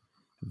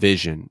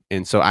vision.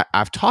 And so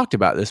I've talked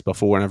about this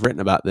before, and I've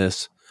written about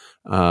this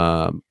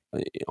on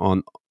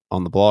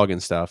the blog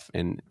and stuff,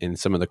 and in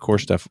some of the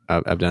course stuff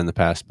I've done in the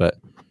past. But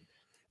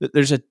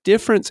there's a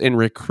difference in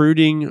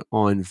recruiting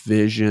on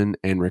vision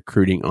and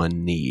recruiting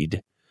on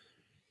need.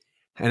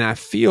 And I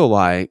feel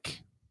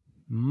like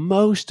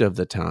most of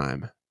the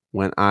time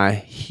when I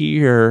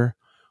hear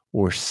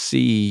or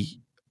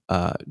see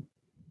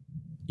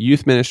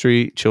youth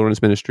ministry,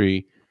 children's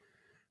ministry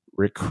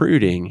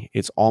recruiting,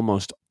 it's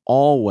almost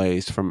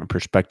always from a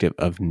perspective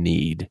of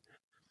need,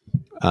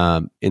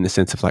 in the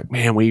sense of like,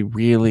 man, we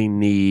really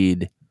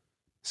need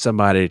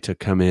somebody to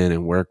come in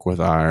and work with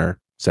our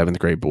 7th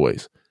grade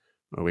boys.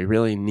 Or we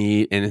really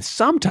need, and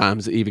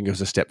sometimes it even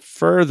goes a step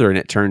further and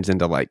it turns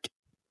into like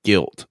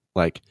guilt.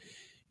 Like,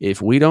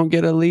 if we don't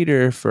get a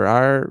leader for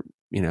our,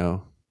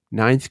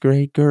 9th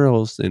grade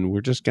girls, then we're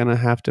just going to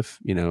have to,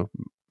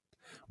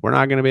 we're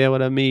not going to be able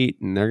to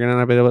meet, and they're going to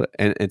not be able to.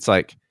 And it's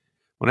like,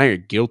 well, now you're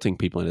guilting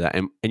people into that.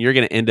 And you're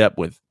going to end up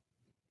with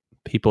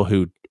people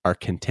who are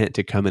content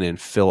to come in and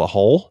fill a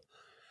hole,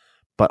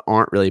 but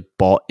aren't really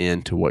bought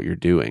into what you're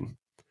doing.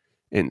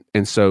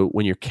 And so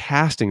when you're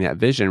casting that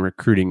vision,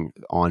 recruiting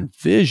on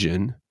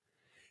vision,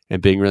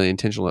 and being really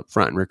intentional up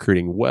front and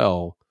recruiting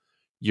well,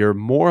 you're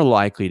more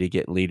likely to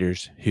get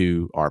leaders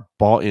who are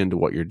bought into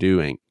what you're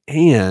doing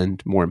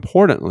and more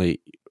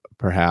importantly,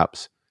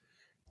 perhaps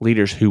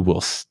leaders who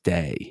will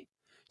stay,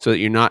 so that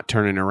you're not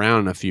turning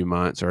around in a few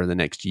months or the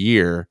next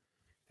year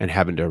and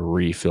having to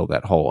refill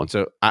that hole. And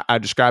so I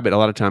describe it a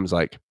lot of times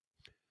like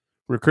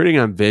recruiting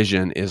on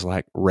vision is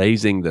like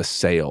raising the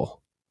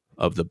sail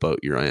of the boat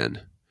you're in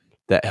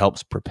that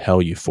helps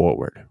propel you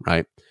forward,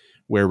 right?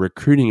 Where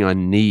recruiting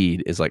on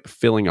need is like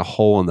filling a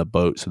hole in the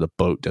boat so the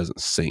boat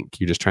doesn't sink.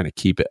 You're just trying to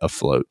keep it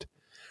afloat.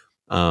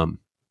 And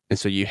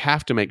so you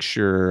have to make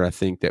sure, I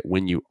think, that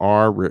when you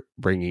are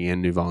bringing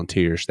in new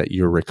volunteers, that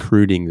you're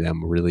recruiting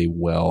them really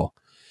well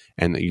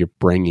and that you're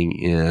bringing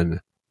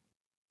in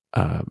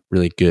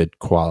really good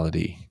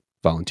quality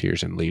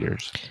volunteers and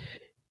leaders.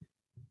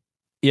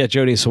 Yeah,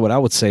 Jody. So what I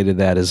would say to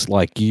that is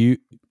like you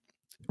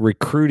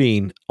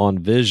recruiting on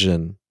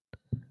vision,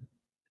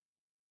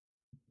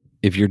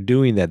 if you're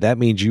doing that, that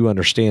means you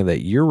understand that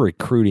you're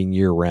recruiting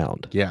year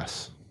round.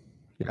 Yes.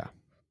 Yeah.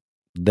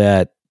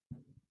 That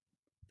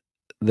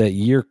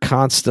you're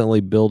constantly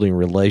building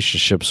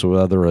relationships with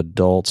other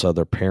adults,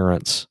 other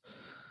parents,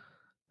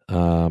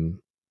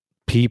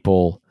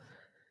 people,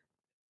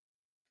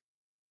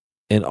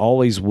 and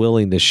always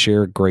willing to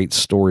share great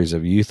stories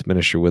of youth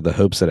ministry with the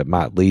hopes that it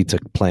might lead to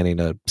planting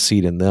a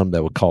seed in them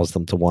that would cause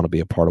them to want to be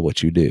a part of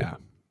what you do. Yeah.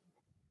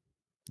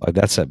 Like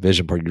that's that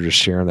vision part. You're just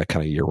sharing that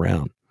kind of year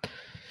round.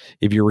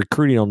 If you're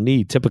recruiting on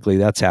need, typically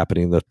that's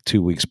happening the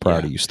 2 weeks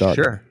prior to you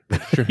starting. Sure.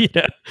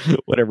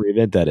 Whatever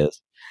event that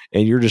is.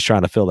 And you're just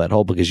trying to fill that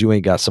hole because you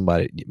ain't got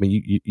somebody. I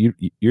mean,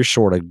 you're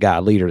short a guy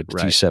leader to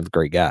teach 7th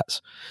grade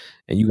guys,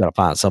 and you got to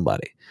find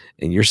somebody.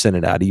 And you're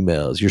sending out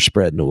emails, you're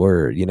spreading the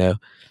word,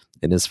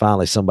 and it's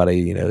finally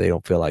somebody, they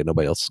don't feel like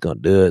nobody else is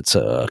going to do it.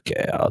 So,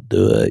 okay, I'll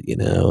do it,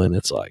 and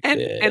it's like,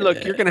 and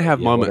look, you're going to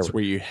have moments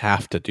where you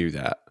have to do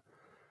that.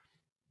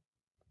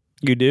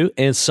 You do.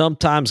 And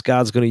sometimes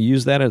God's going to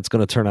use that and it's going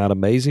to turn out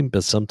amazing,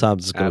 but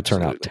sometimes it's going to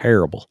turn out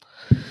terrible.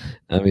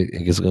 I mean,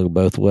 it's going to go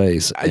both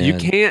ways. You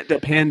can't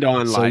depend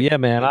on yeah,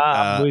 man,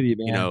 I'm with you,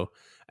 man.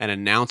 An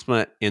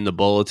announcement in the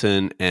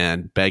bulletin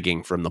and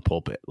begging from the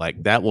pulpit.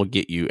 Like that will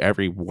get you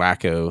every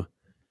wacko,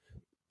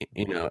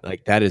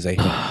 like that is a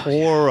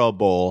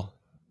horrible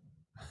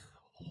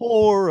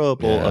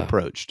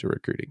approach to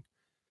recruiting.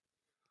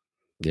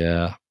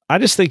 Yeah. I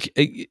just think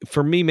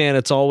for me, man,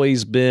 it's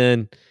always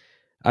been,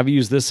 I've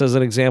used this as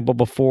an example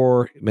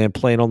before, man,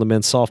 playing on the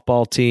men's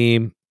softball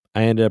team.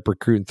 I ended up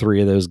recruiting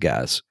 3 of those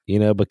guys,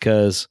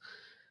 because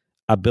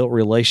I built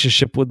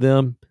relationship with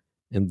them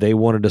and they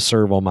wanted to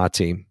serve on my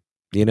team.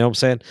 You know what I'm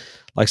saying?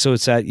 Like, so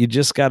it's that you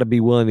just got to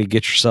be willing to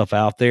get yourself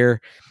out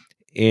there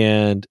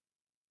and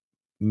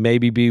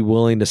maybe be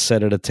willing to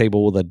sit at a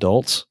table with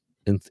adults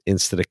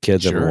instead of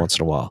kids every once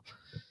in a while,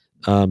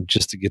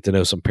 just to get to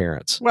know some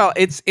parents. Well,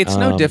 it's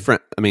no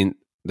different. I mean,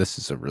 this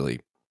is a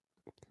really,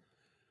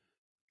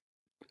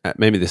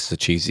 maybe this is a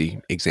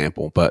cheesy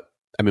example, but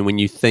I mean, when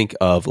you think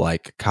of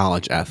like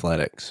college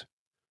athletics,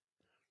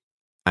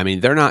 I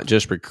mean, they're not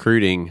just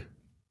recruiting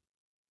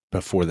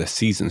before the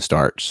season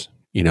starts,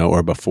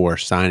 or before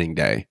signing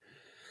day.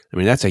 I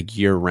mean, that's a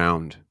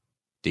year-round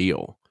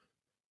deal.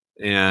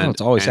 And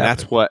it's always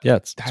that's what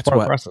that's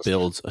what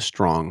builds a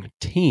strong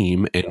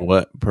team and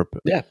what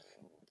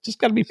just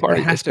got to be part of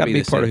it. Has to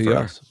be part of who you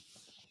are.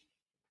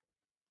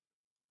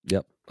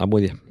 Yep, I'm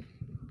with you.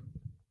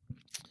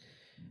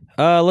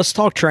 Let's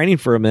talk training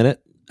for a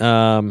minute.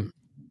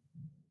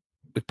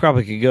 We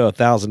probably could go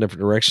 1,000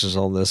 different directions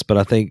on this, but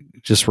I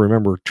think just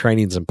remember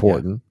training's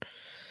important.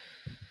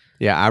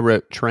 Yeah, I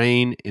wrote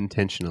train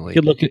intentionally.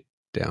 You could look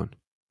down.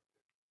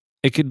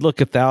 It could look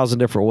 1,000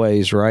 different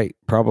ways, right?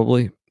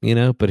 Probably,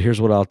 but here's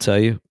what I'll tell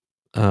you.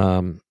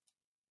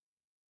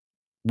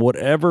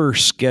 Whatever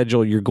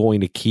schedule you're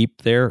going to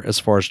keep there as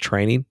far as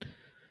training,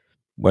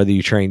 whether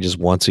you train just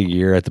once a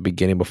year at the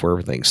beginning before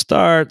everything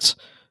starts,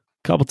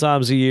 a couple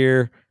times a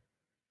year,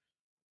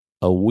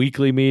 a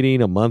weekly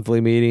meeting, a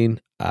monthly meeting,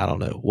 I don't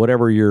know,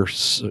 whatever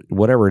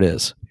it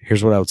is.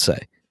 Here's what I would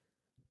say.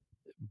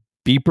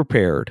 Be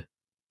prepared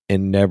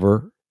and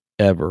never,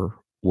 ever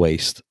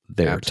waste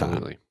their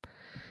time.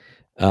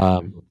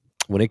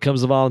 When it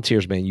comes to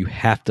volunteers, man, you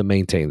have to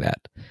maintain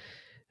that.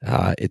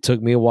 It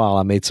took me a while.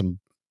 I made some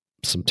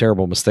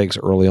terrible mistakes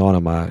early on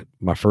in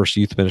my first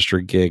youth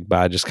ministry gig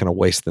by just kind of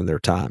wasting their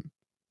time.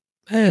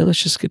 Hey,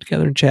 let's just get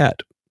together and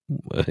chat.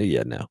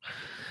 No.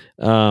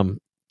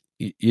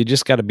 You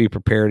just got to be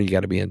prepared. You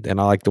got to be and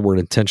I like the word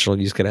intentional.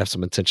 You just got to have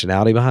some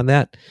intentionality behind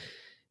that.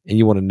 And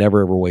you want to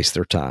never, ever waste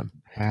their time.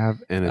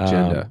 Have an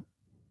agenda.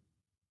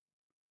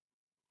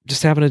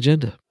 Just have an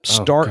agenda.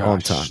 Start on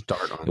time.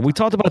 And we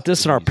talked about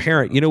this in our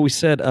parent. We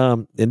said,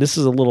 and this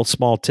is a little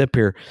small tip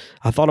here.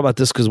 I thought about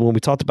this because when we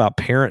talked about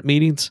parent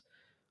meetings,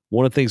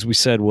 one of the things we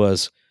said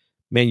was,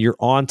 man, you're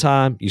on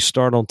time, you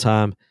start on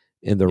time,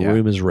 and the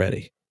room is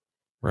ready.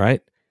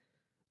 Right?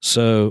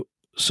 So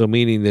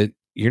meaning that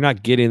you're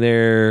not getting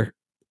there,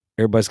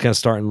 everybody's kind of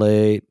starting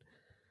late,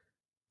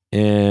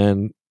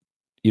 and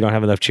you don't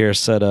have enough chairs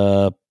set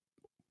up,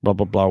 blah,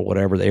 blah, blah,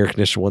 whatever. The air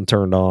conditioner wasn't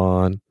turned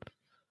on.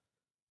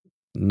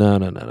 No.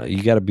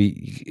 You got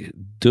to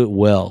do it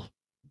well.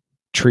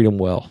 Treat them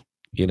well.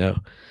 you know,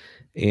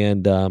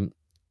 and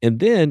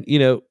then, you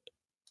know,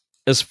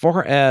 as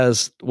far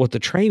as what the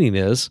training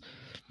is,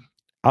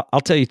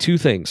 I'll tell you two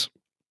things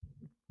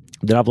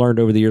that I've learned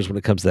over the years when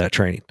it comes to that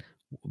training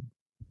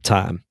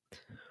time.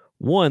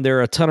 One, there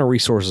are a ton of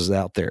resources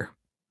out there.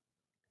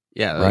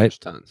 Yeah, right? there's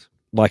tons.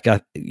 Like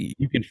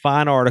you can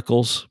find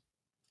articles,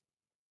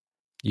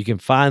 you can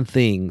find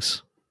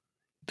things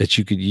that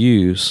you could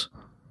use,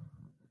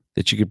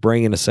 that you could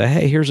bring in and say,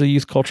 hey, here's a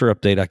youth culture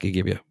update I could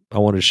give you. I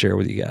wanted to share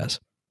with you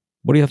guys.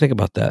 What do you think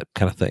about that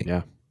kind of thing?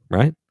 Yeah.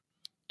 Right?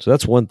 So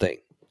that's one thing.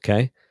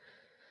 Okay.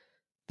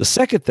 The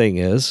second thing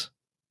is,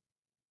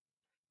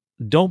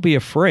 don't be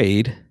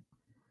afraid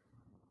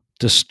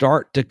to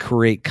start to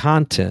create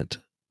content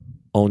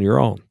on your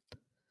own.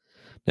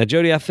 Now,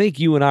 Jody, I think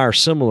you and I are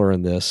similar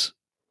in this.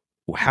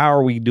 How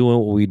are we doing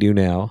what we do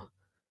now?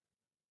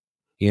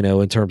 You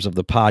know, in terms of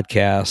the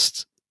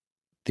podcast,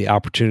 the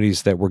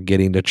opportunities that we're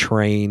getting to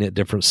train at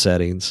different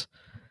settings.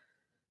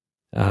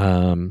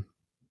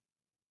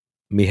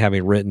 Me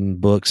having written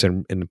books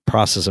and in the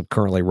process of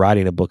currently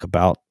writing a book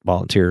about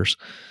volunteers.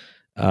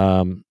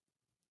 That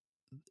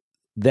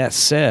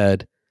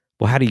said,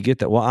 well, how do you get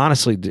that? Well,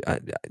 honestly,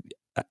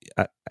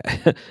 I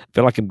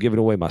feel like I'm giving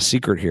away my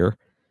secret here,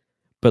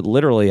 but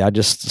literally I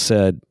just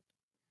said,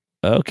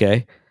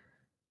 okay,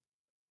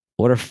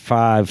 what are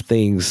 5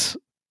 things,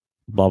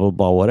 blah, blah,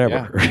 blah,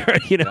 whatever,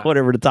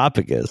 whatever the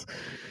topic is.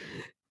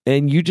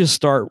 And you just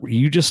start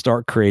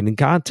creating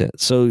content.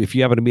 So if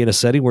you happen to be in a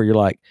setting where you're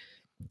like,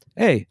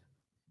 hey,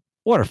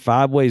 what are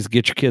 5 ways to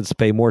get your kids to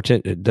pay more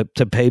attention,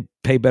 to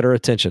pay better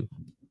attention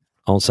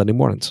on Sunday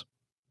mornings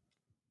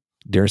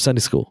during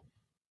Sunday school?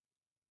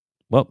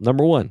 Well,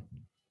 number 1,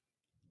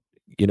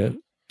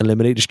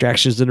 eliminate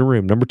distractions in the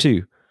room. Number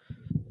 2,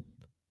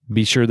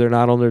 be sure they're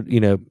not on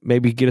their,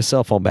 maybe get a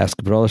cell phone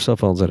basket, put all their cell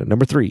phones in it.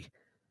 Number 3,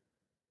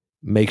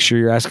 make sure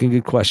you're asking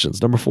good questions.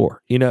 Number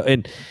 4,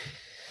 and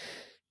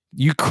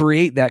you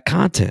create that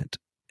content.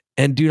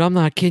 And dude, I'm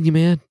not kidding you,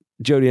 man.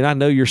 Jody, and I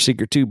know your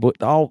secret too,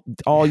 but all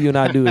you and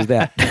I do is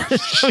that.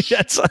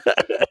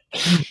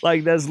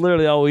 That's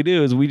literally all we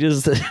do is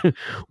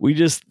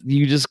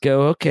you just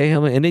go, okay,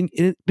 and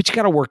then, but you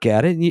got to work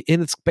at it,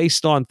 and it's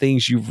based on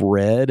things you've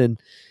read, and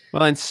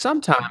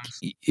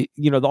sometimes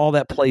all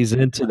that plays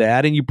into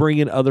that, and you bring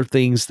in other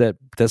things that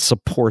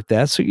support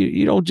that, so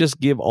you don't just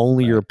give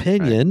only your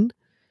opinion. Right.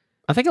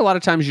 I think a lot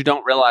of times you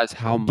don't realize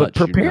how much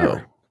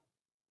prepare.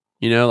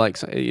 You know,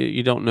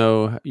 you don't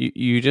know.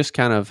 You just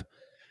kind of.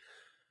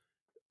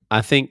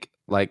 I think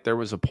there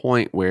was a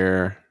point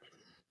where,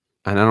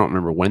 and I don't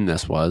remember when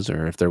this was,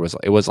 or if it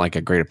was like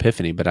a great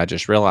epiphany, but I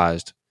just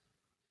realized,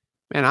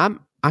 man,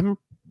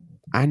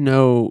 I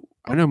know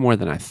more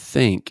than I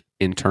think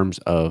in terms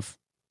of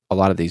a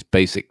lot of these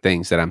basic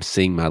things that I'm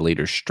seeing my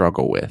leaders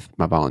struggle with,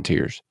 my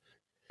volunteers.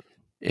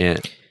 And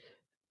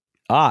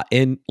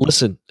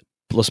listen,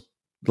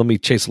 let me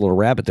chase a little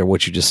rabbit there.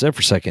 What you just said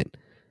for a second,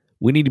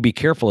 we need to be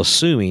careful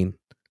assuming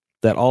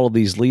that all of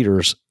these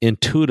leaders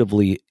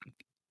intuitively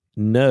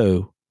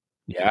know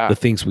the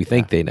things we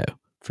think they know.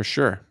 For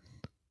sure.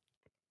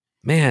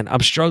 Man,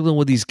 I'm struggling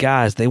with these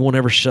guys. They won't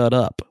ever shut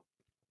up.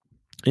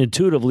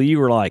 Intuitively, you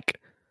were like,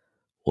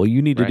 well,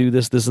 you need to do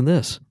this, this, and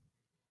this.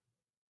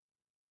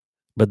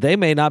 But they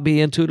may not be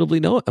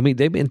intuitively know. I mean,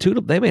 they may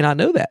not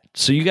know that.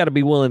 So you got to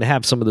be willing to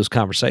have some of those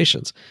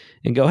conversations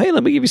and go, hey,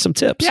 let me give you some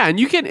tips. Yeah,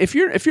 and you can, if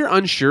you're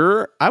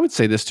unsure, I would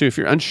say this too, if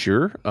you're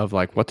unsure of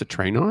what to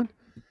train on,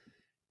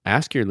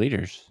 ask your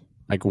leaders.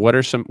 Where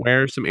are some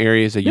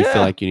areas that you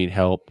feel like you need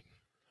help?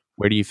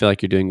 Where do you feel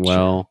like you're doing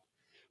well?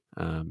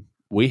 Sure.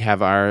 We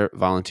have our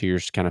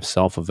volunteers kind of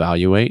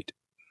self-evaluate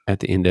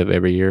at the end of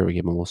every year. We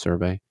give them a little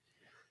survey.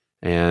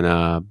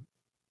 And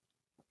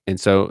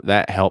so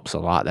that helps a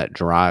lot. That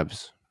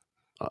drives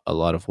a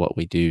lot of what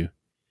we do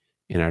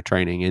in our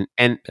training.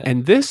 And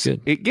this,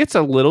 it gets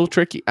a little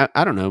tricky.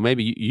 I don't know.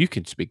 Maybe you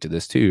could speak to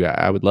this too.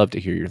 I would love to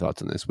hear your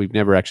thoughts on this. We've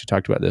never actually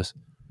talked about this.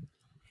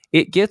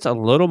 It gets a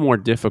little more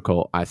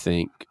difficult, I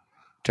think,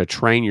 to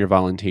train your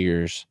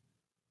volunteers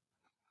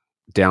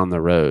down the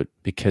road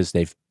because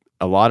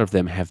a lot of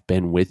them have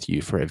been with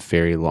you for a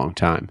very long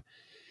time,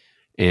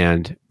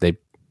 and they've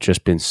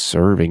just been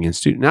serving in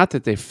student. Not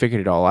that they've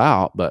figured it all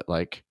out, but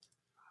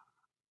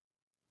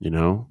you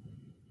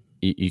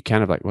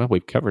kind of well,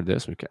 we've covered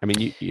this. I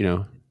mean, you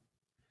know.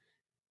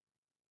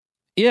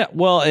 Yeah,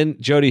 well,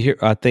 and Jody, here,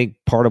 I think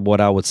part of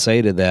what I would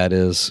say to that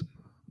is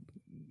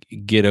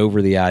get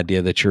over the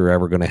idea that you're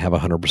ever going to have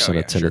 100%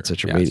 attendance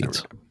at your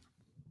meetings.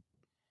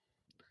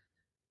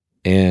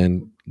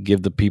 And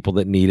give the people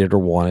that need it or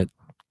want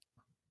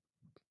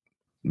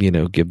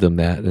it, give them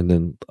that, and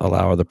then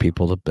allow other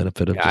people to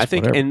benefit of I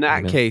think whatever, in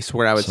that case,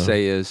 what I would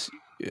say is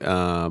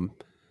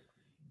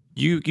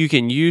you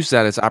can use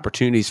that as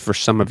opportunities for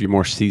some of your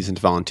more seasoned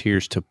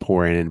volunteers to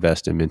pour in,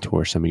 invest, and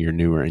mentor some of your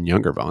newer and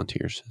younger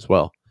volunteers as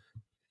well.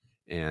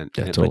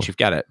 But you've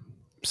got it.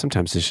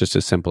 Sometimes it's just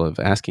as simple as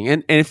asking.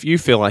 And if you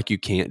feel like you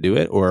can't do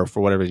it, or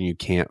for whatever reason you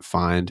can't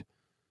find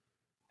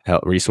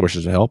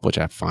resources to help, which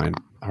I find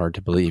hard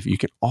to believe, you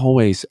can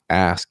always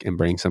ask and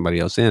bring somebody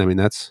else in. I mean,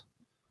 that's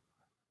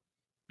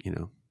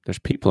there's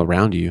people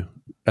around you,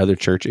 other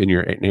church in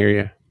your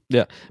area.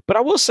 Yeah. But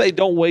I will say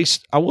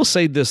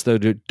this though,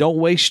 dude, don't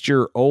waste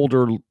your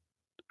older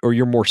or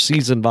your more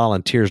seasoned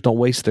volunteers. Don't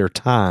waste their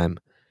time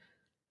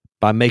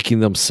by making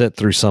them sit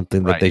through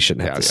something that they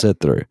shouldn't have to sit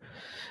through.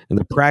 And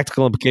the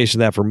practical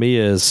implication of that for me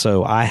is,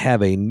 so I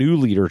have a new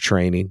leader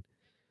training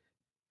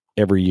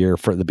every year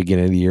for the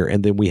beginning of the year.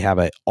 And then we have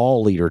a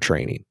all leader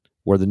training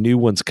where the new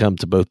ones come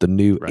to both the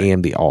new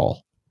and the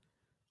all.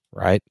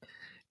 Right.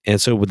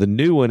 And so with the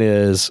new one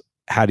is,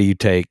 how do you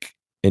take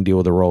and deal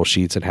with the roll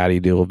sheets, and how do you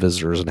deal with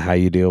visitors, and how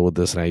you deal with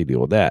this and how you deal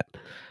with that?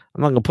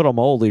 I'm not going to put all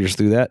my old leaders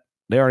through that.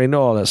 They already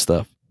know all that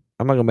stuff.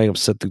 I'm not going to make them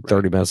sit through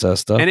 30 minutes of that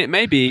stuff. And it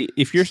may be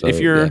if you're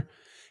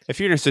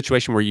in a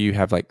situation where you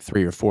have like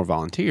 3 or 4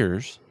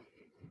 volunteers,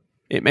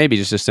 it may be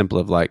just as simple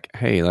of like,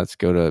 hey, let's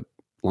go to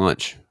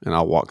lunch and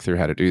I'll walk through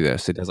how to do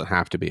this. It doesn't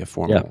have to be a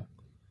formal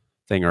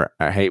thing, or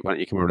hey, why don't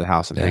you come over to the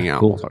house and hang out?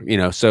 Cool.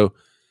 So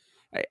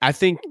I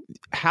think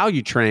how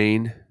you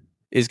train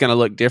is going to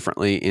look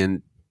differently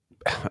in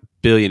a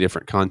billion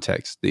different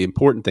contexts. The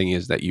important thing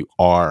is that you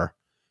are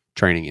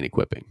training and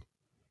equipping,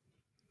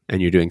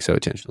 and you're doing so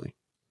intentionally.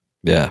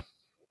 Yeah,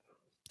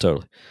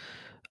 totally.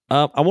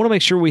 I want to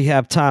make sure we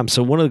have time.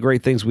 So one of the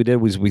great things we did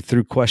was we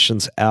threw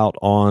questions out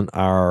on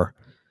our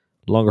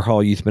Longer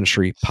Haul Youth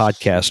Ministry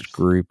podcast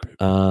group.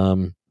 I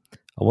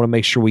want to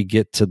make sure we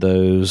get to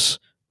those.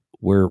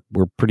 We're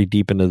pretty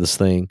deep into this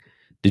thing.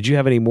 Did you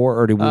have any more,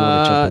 or do we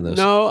want to jump in those?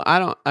 No, I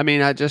don't. I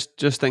mean, I just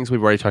things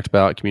we've already talked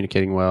about,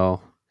 communicating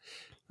well.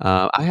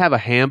 I have a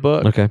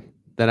handbook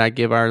that I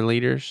give our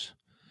leaders,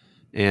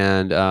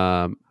 and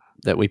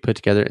that we put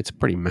together. It's a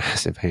pretty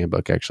massive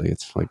handbook, actually.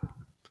 It's like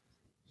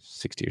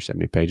 60 or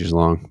 70 pages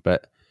long,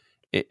 but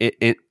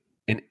in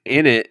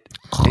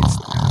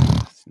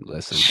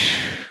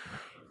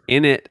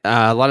it,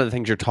 a lot of the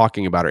things you're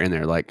talking about are in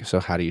there. Like, so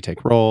how do you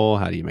take roll?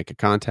 How do you make a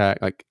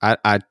contact? Like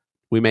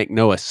we make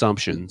no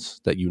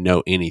assumptions that you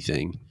know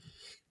anything.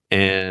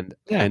 And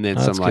then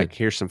some like,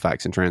 here's some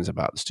facts and trends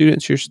about the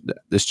students. Here's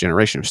this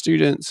generation of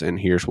students, and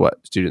here's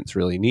what students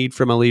really need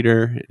from a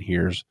leader. And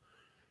here's,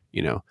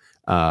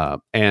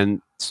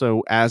 and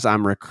so as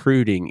I'm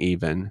recruiting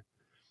even,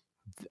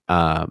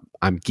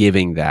 I'm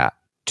giving that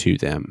to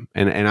them.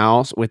 And I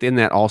also, within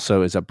that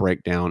also is a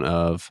breakdown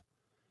of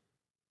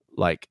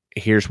like,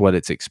 here's what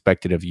it's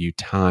expected of you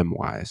time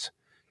wise.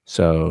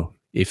 So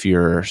if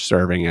you're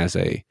serving as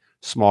a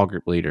small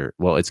group leader,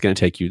 well, it's going to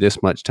take you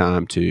this much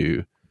time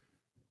to,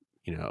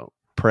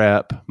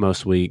 prep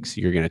most weeks.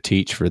 You're going to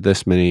teach for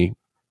this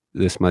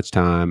much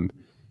time,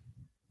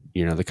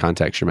 the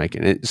context you're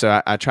making.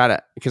 So I try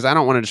to, because I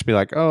don't want to just be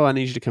like, oh, I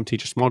need you to come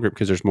teach a small group,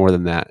 because there's more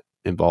than that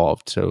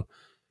involved. So,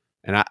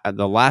 and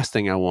the last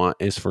thing I want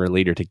is for a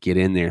leader to get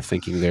in there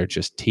thinking they're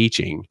just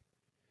teaching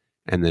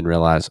and then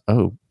realize,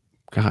 oh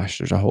gosh,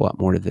 there's a whole lot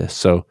more to this.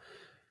 So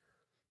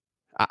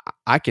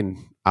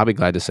I'll be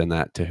glad to send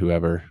that to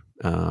whoever,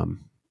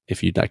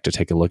 if you'd like to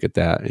take a look at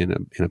that in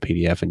a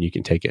PDF, and you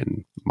can take it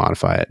and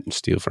modify it and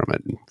steal from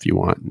it if you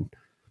want.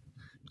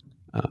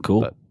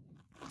 Cool. But,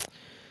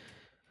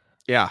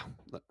 yeah.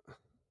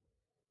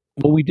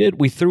 Well,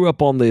 we threw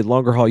up on the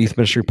Longer Haul Youth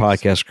Ministry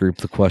podcast group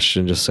the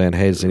question, just saying,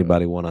 hey, does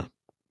anybody want to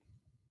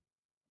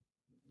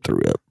threw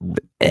up?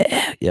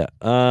 Yeah.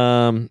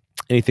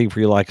 Anything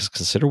for you like us to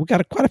consider? We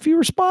got quite a few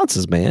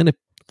responses, man.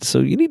 So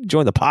you need to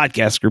join the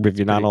podcast group if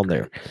you're not on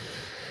there.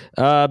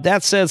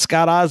 That said,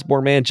 Scott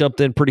Osborne, man, jumped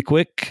in pretty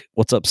quick.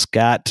 What's up,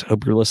 Scott?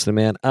 Hope you're listening,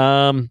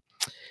 man.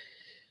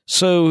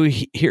 So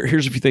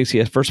here's a few things he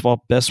has. First of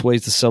all, best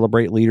ways to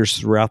celebrate leaders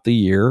throughout the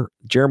year.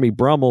 Jeremy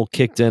Brummel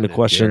kicked in a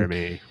question.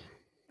 Jeremy.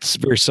 It's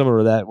very similar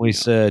to that. We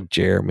said,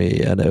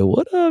 Jeremy, I know.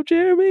 What up,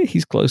 Jeremy?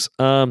 He's close.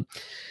 How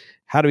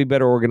to be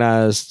better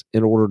organized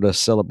in order to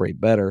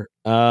celebrate better.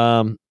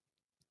 So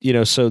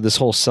this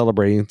whole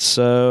celebrating.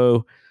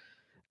 So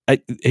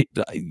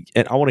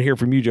and I want to hear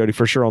from you, Jody,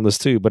 for sure on this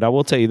too, but I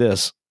will tell you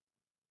this.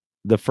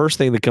 The first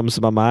thing that comes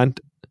to my mind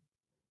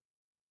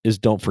is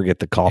don't forget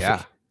the coffee.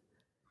 Yeah.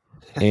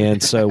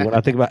 And so when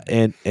I think about,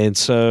 and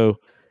so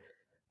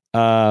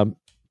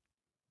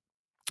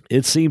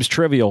it seems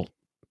trivial,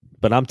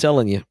 but I'm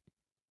telling you,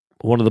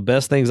 one of the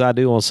best things I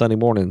do on Sunday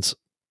mornings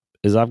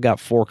is I've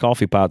got 4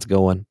 coffee pots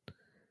going,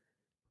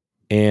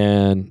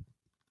 and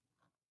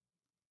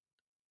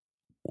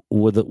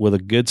with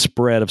a good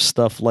spread of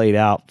stuff laid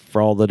out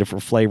for all the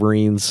different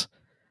flavorings.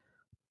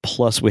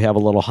 Plus we have a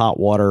little hot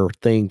water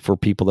thing for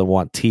people that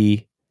want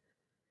tea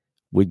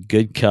with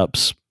good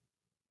cups.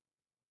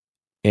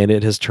 And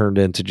it has turned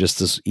into just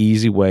this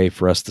easy way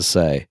for us to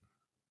say,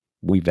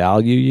 we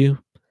value you.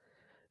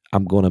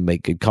 I'm going to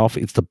make good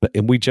coffee.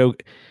 And we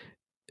joke,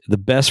 the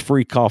best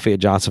free coffee at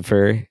Johnson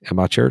Ferry at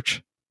my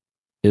church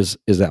is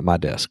at my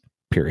desk,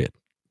 period.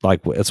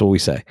 Like, that's what we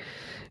say.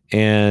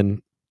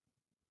 And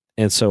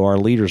so our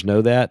leaders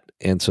know that.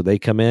 And so they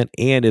come in,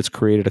 and it's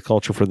created a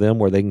culture for them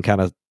where they can kind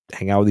of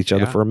hang out with each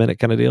other for a minute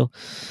kind of deal.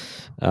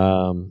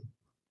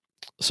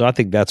 So I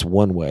think that's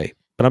one way.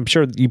 But I'm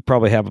sure you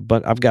probably have.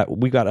 But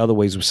we got other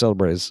ways we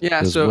celebrate as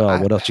so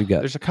well. What else you got?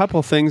 There's a couple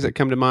of things that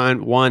come to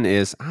mind. One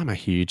is I'm a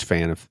huge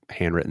fan of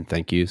handwritten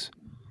thank yous.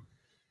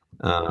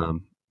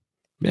 And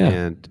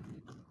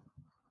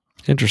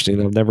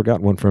interesting. I've never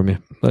gotten one from you.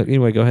 But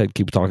anyway, go ahead.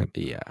 Keep talking.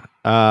 Yeah.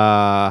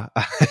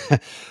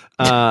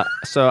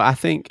 So I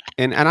think,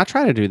 and I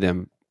try to do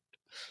them.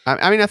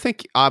 I mean, I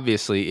think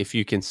obviously if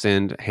you can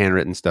send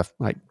handwritten stuff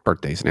like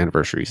birthdays and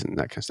anniversaries and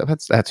that kind of stuff,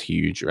 that's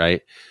huge,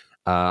 right?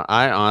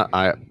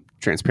 I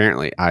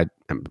transparently, I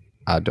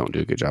don't do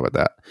a good job at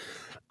that.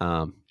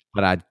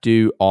 But I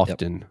do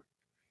often,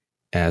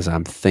 as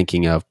I'm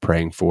thinking of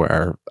praying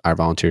for our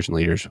volunteers and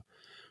leaders,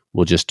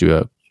 we'll just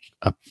do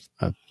a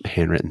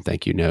handwritten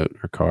thank you note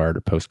or card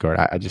or postcard.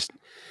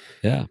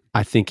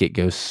 I think it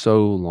goes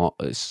so long.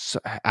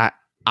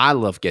 I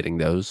love getting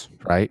those,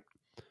 right?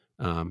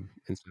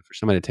 And so for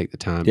somebody to take the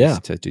time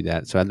to do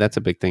that. So that's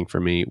a big thing for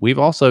me. We've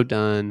also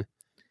done.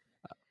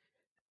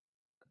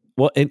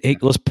 Well, and hey,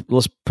 let's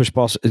push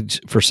pause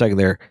for a second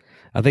there.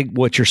 I think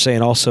what you're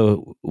saying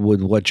also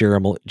with what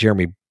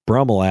Jeremy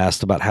Brummel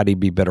asked about how do you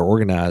be better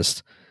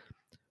organized.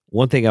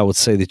 One thing I would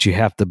say that you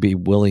have to be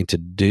willing to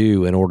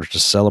do in order to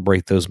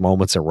celebrate those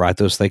moments and write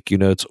those thank you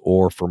notes,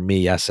 or for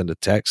me, I send a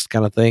text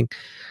kind of thing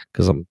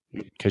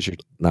because you're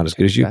not as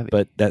good as you.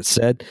 But that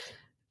said,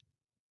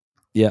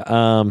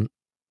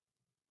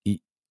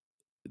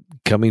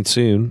 coming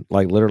soon,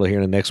 like literally here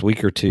in the next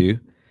week or two,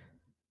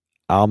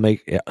 I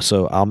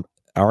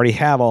already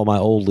have all my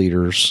old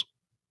leaders.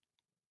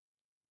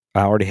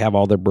 I already have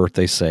all their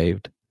birthdays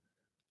saved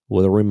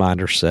with a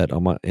reminder set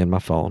in my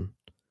phone.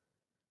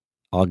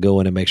 I'll go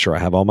in and make sure I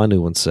have all my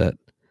new ones set,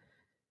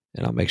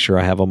 and I'll make sure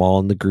I have them all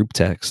in the group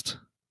text.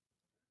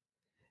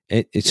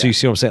 So you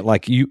see what I'm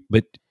saying?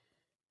 But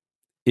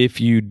if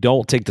you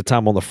don't take the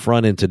time on the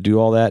front end to do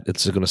all that,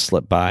 it's going to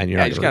slip by, and you're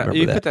not going to remember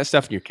you that. Put that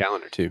stuff in your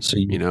calendar too, so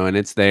and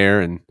it's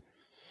there. And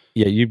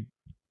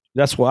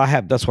that's what I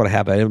have. That's what I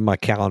have in my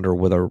calendar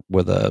with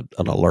an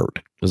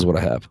alert is what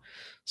I have.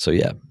 So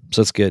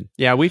so it's good.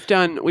 Yeah, we've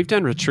done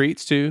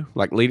retreats too,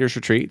 like leaders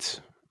retreats,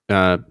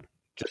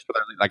 just for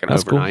like an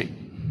overnight. Cool.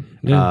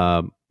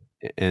 Yeah.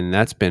 And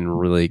that's been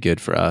really good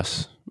for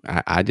us.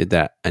 I did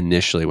that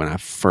initially when I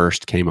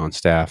first came on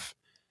staff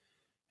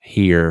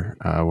here,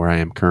 where I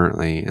am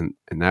currently, and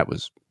that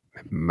was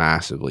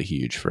massively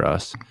huge for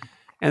us.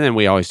 And then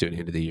we always do an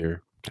end of the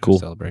year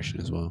celebration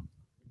as well.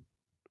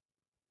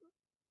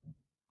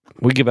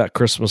 We give out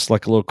Christmas,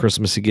 like a little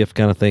Christmassy gift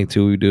kind of thing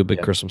too. We do a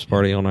big Christmas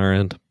party on our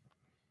end.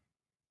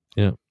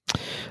 Yeah.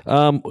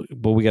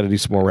 But we got to do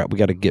some more wrap. We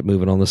got to get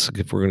moving on this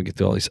if we're going to get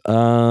through all these.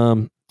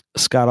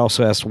 Scott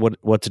also asked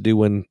what to do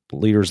when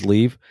leaders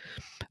leave.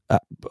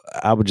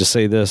 I would just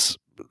say this.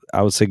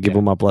 I would say give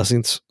them my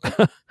blessings.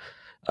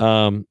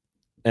 And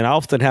I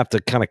often have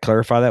to kind of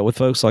clarify that with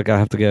folks. Like I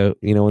have to go,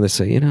 when they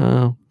say,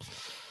 I'm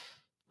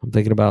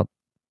thinking about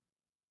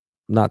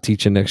not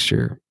teaching next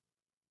year.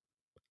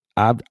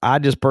 I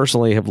just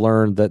personally have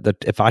learned that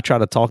if I try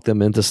to talk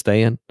them into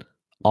staying,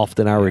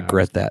 often I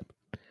regret that.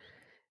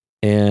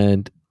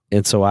 And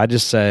so I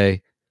just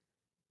say,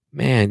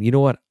 man, you know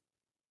what?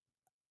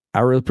 I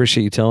really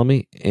appreciate you telling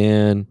me.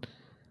 And,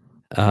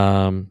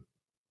 thank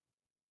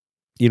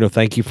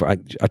you for, I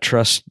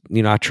trust,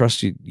 I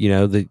trust you,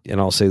 and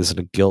I'll say this in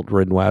a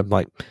guilt-ridden way. I'm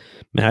like,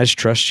 man, I just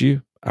trust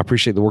you. I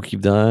appreciate the work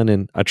you've done.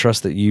 And I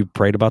trust that you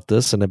prayed about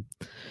this. And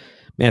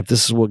if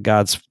this is what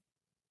God's,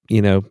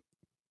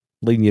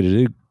 leading you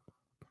to do,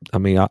 I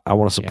mean, I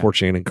want to support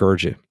you and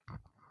encourage you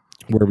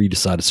wherever you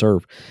decide to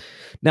serve.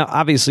 Now,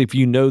 obviously, if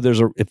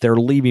if they're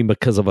leaving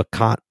because of a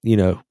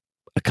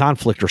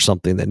conflict or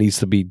something that needs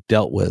to be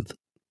dealt with,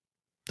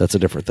 that's a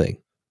different thing.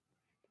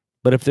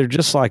 But if they're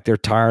just like they're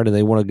tired and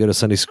they want to go to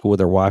Sunday school with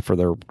their wife or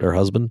their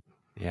husband,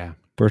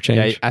 for a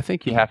change, I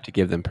think you have to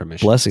give them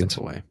permission. Blessings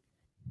away.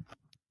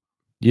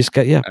 You just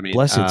got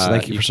blessings.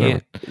 Thank you for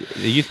serving.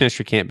 The youth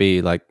ministry can't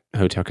be like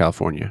Hotel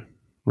California,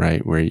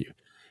 right? Where you.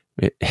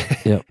 Wait,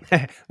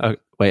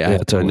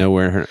 I know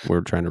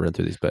we're trying to run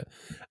through these, but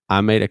I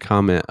made a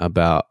comment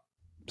about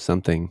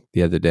something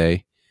the other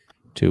day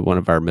to one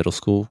of our middle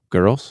school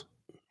girls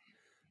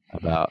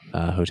about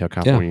Hotel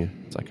California.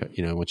 Yeah. It's like,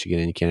 once you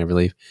get in, you can't ever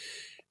leave.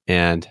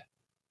 And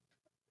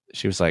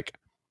she was like,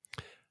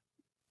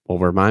 well,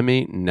 remind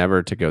me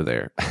never to go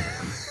there.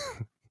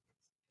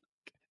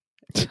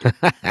 I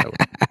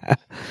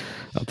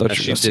thought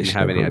she didn't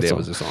have any idea it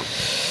was a song.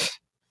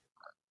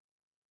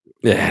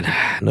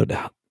 Yeah, no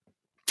doubt.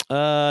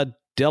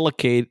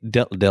 Delegating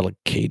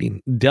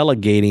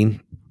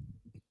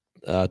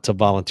to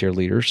volunteer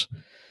leaders.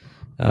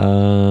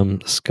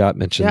 Scott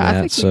mentioned that. I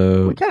think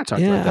so we kind of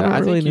talked about that.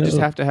 I think you just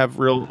have to have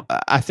real.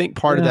 I think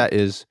part of that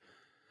is.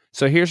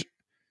 So here's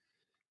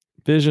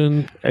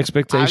vision,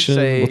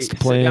 expectation. What's the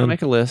plan? You gotta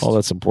make a list. All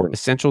that's important.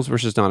 Essentials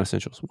versus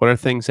non-essentials. What are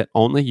things that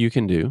only you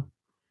can do?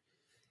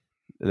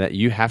 That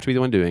you have to be the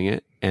one doing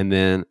it, and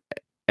then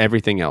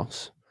everything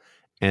else,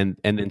 and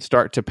then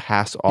start to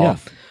pass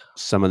off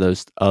some of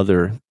those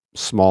other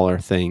smaller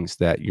things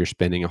that you're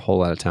spending a whole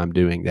lot of time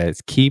doing that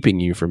is keeping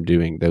you from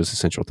doing those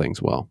essential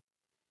things well.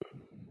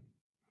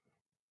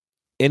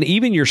 and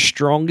even your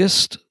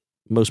strongest,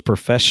 most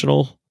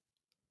professional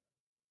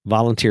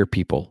volunteer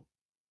people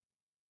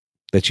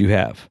that you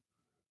have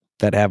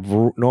that have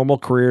normal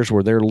careers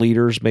where they're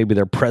leaders, maybe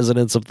they're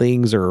presidents of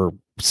things or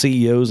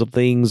CEOs of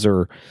things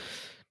or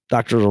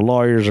doctors or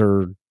lawyers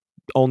or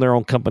own their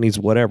own companies,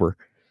 whatever.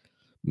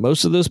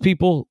 Most of those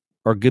people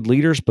are good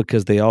leaders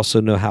because they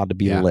also know how to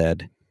be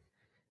led.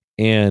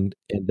 And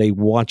they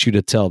want you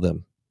to tell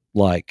them,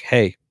 like,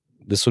 hey,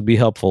 this would be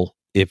helpful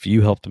if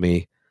you helped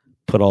me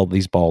put all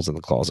these balls in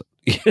the closet.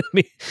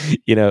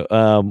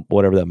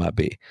 Whatever that might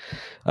be.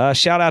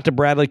 Shout out to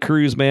Bradley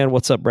Cruz, man.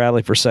 What's up,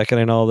 Bradley, for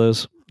seconding all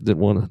those? Didn't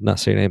want to not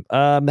say your name.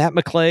 Matt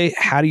McClay,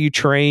 how do you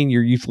train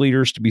your youth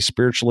leaders to be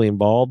spiritually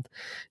involved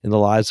in the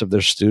lives of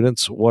their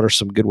students? What are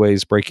some good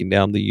ways breaking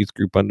down the youth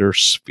group under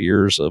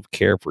spheres of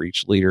care for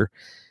each leader?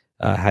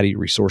 How do you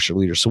resource your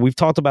leaders? So we've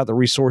talked about the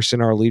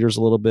resourcing our leaders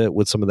a little bit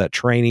with some of that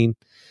training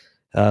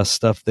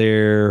stuff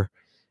there.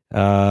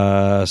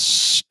 How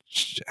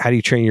do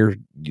you train your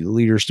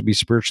leaders to be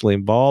spiritually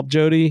involved,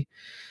 Jody?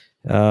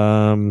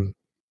 I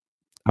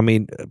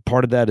mean,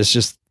 part of that is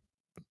just,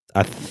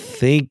 I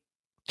think,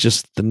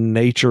 just the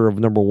nature of,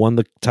 number one,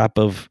 the type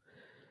of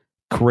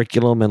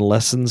curriculum and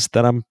lessons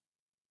that I'm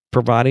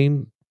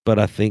providing. But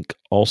I think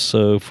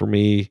also for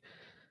me,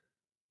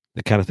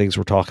 the kind of things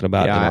we're talking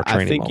about in our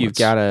training. I think you've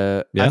got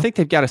to. I think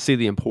they've got to see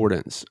the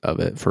importance of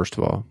it. First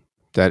of all,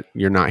 that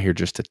you're not here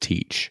just to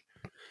teach.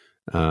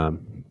 Well,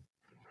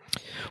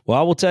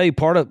 I will tell you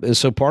part of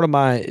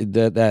my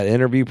that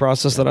interview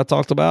process that I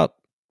talked about.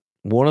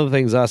 One of the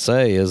things I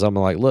say is I'm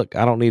like, look,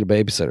 I don't need a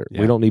babysitter.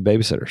 Yeah. We don't need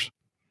babysitters.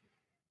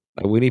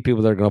 We need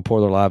people that are going to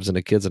pour their lives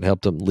into kids and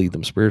help them lead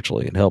them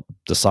spiritually and help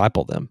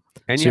disciple them.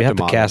 And so you have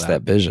to cast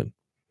that vision.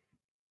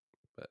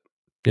 But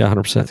yeah,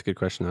 100%. That's a good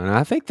question, and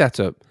I think that's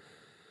a.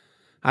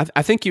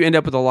 I think you end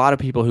up with a lot of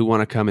people who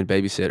want to come and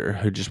babysit or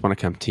who just want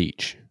to come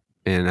teach.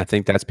 And I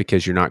think that's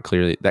because you're not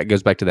clearly, that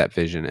goes back to that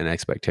vision and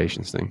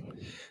expectations thing.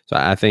 So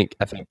I think,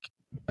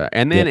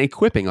 and then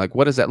equipping, like,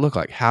 what does that look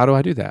like? How do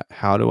I do that?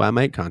 How do I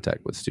make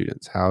contact with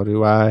students? How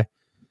do I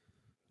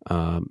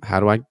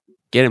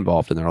get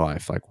involved in their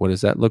life? Like, what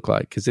does that look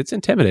like? Because it's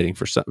intimidating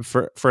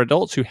for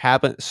adults who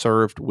haven't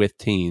served with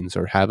teens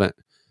or haven't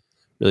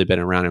really been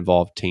around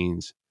involved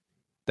teens.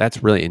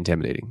 That's really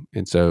intimidating.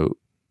 And so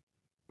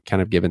kind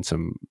of giving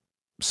some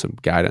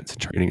guidance and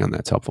training on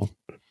that's helpful.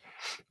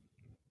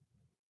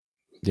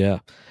 Yeah.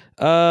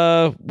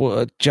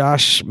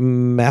 Josh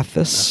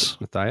Matthias.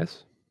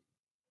 Matthias?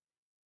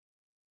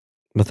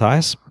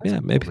 Yeah,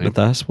 maybe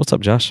Matthias. What's up,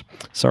 Josh?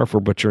 Sorry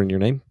for butchering your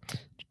name.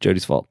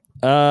 Jody's fault.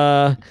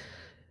 How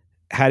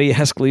do you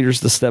ask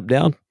leaders to step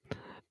down?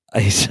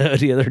 I said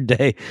the other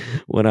day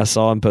when I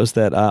saw him post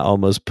that, I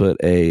almost put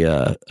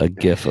a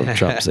gif of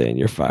Trump saying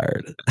you're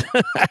fired.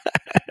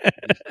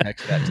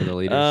 Text that to the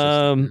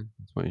leaders.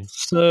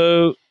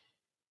 So,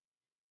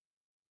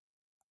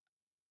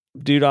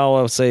 dude, all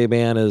I'll say,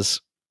 man,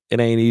 is it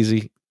ain't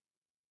easy.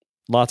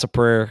 Lots of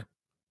prayer,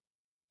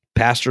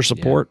 pastor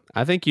support.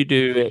 Yeah. I think you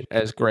do it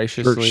as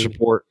graciously. Church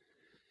support,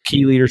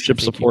 key leadership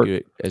support. You do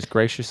it as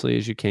graciously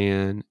as you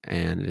can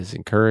and as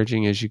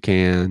encouraging as you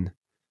can.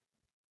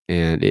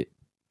 And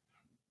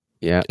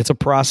it's a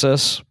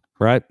process,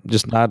 right?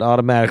 Just not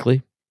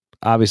automatically.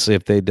 Obviously,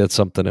 if they did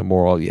something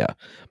immoral,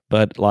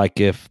 but like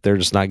if they're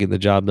just not getting the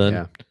job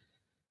done,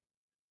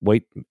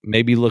 wait,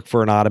 maybe look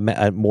for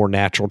a more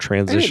natural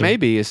transition. And it may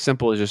be as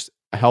simple as just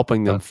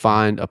helping them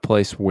find a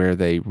place where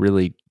they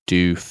really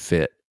do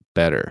fit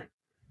better.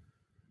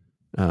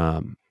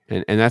 And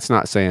that's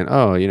not saying,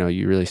 oh,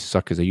 you really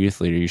suck as a youth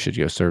leader, you should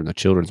go serve in the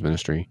children's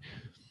ministry.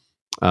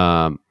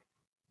 But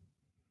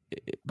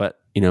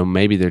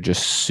maybe they're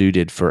just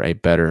suited for a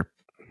better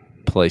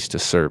place to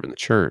serve in the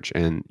church,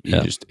 and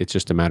it's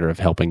just a matter of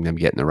helping them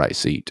get in the right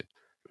seat.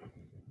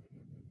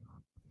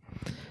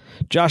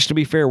 Josh, to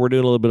be fair, we're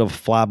doing a little bit of a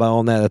flyby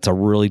on that. That's a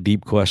really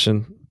deep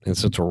question, and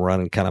since we're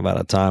running kind of out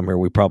of time here,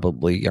 we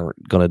probably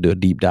aren't going to do a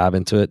deep dive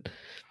into it.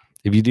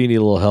 If you do need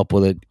a little help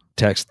with it,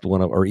 text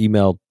or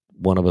email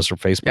one of us or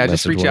Facebook. Yeah,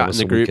 just reach out in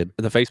the group,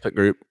 the Facebook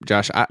group.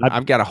 Josh,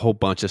 I've got a whole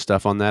bunch of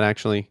stuff on that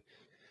actually.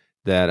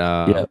 That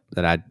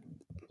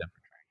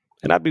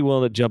and I'd be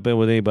willing to jump in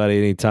with anybody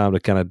anytime to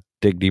kind of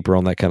dig deeper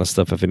on that kind of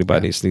stuff if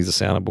anybody needs a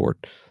sounding board.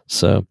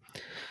 So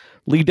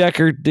Lee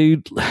Decker,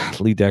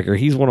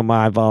 he's one of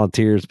my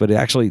volunteers, but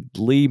actually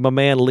my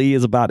man Lee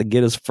is about to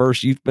get his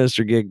first youth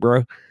minister gig,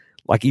 bro.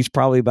 Like he's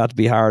probably about to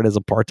be hired as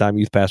a part-time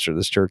youth pastor at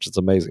this church. It's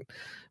amazing.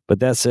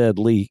 But that said,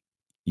 Lee,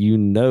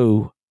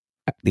 the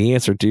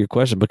answer to your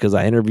question because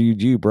I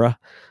interviewed you, bro.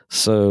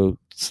 So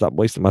stop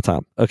wasting my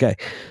time. Okay.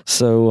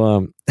 So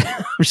I'm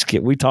just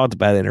kidding. We talked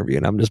about the interview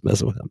and I'm just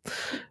messing with him.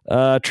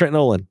 Trent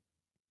Nolan.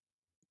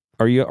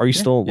 Are you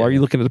still are you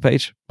looking at the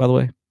page, by the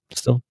way?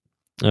 Still?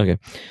 Okay.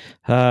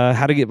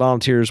 How to get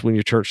volunteers when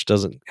your church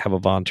doesn't have a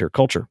volunteer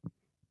culture.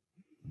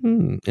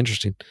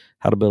 Interesting.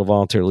 How to build a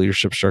volunteer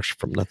leadership structure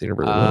from nothing to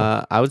really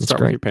well. I would start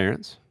with your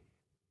parents.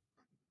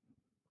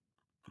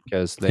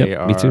 Because they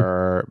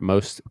are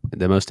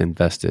the most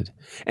invested.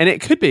 And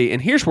it could be,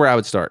 and here's where I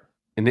would start.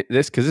 And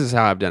this is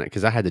how I've done it,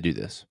 because I had to do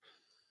this.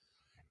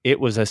 it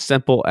was as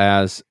simple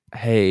as,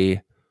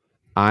 hey,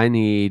 I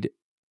need.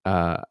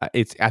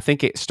 I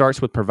think it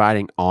starts with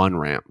providing on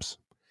ramps,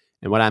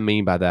 and what I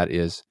mean by that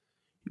is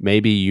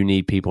maybe you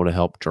need people to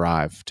help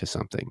drive to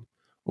something,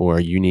 or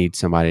you need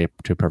somebody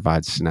to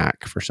provide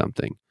snack for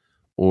something,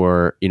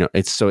 or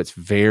it's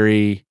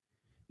very.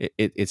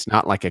 It's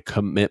not like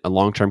a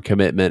long term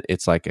commitment.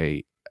 It's like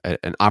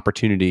an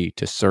opportunity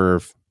to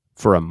serve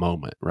for a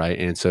moment, right?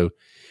 And so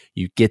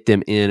you get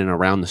them in and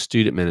around the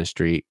student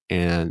ministry,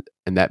 and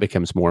that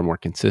becomes more and more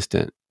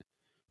consistent,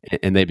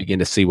 and they begin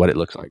to see what it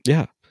looks like.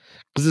 Yeah.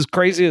 Because as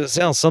crazy as it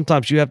sounds,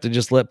 sometimes you have to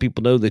just let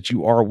people know that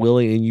you are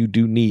willing and you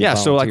do need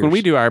volunteers. So like when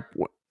we do our...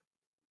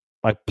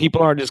 Like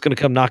people aren't just going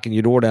to come knocking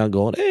your door down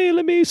going, hey,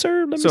 let me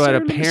serve, So at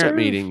a parent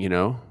meeting,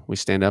 we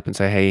stand up and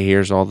say, hey,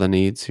 here's all the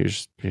needs.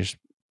 Here's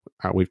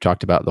we've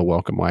talked about the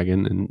welcome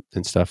wagon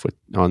and stuff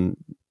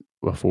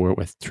before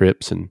with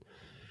trips, and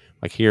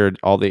like here are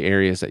all the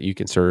areas that you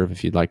can serve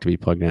if you'd like to be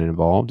plugged in and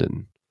involved.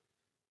 And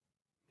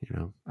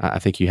I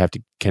think you have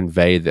to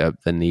convey the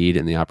need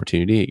and the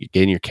opportunity,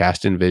 gain your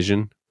cast and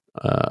vision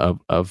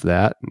of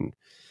that, and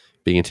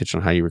being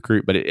intentional on how you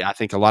recruit. But I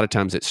think a lot of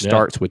times it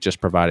starts with just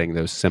providing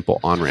those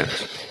simple on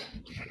ramps.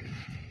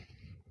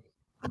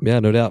 Yeah,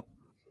 no doubt.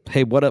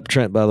 Hey, what up,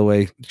 Trent? By the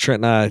way,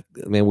 Trent and I,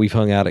 man, we've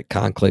hung out at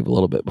Conclave a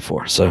little bit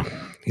before, so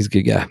he's a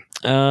good guy.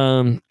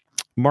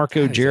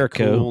 Marco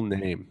Jericho, cool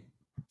name,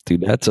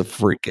 dude. That's a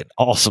freaking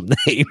awesome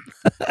name.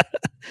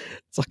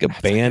 It's like a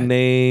band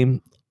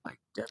name, like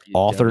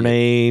author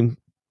name,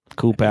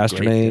 cool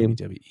pastor name,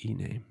 WWE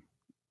name.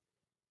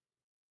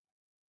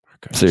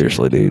 Marco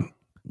Seriously, Jericho. dude.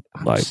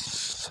 Like,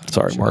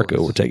 sorry,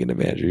 Marco, we're taking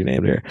advantage of your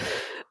name there.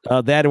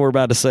 That, and we're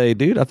about to say,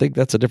 dude, I think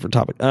that's a different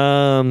topic.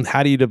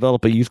 How do you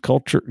develop a youth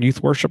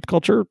worship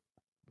culture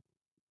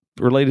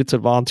related to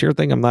the volunteer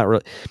thing? I'm not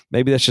really,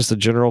 maybe that's just a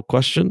general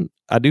question.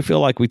 I do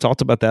feel like we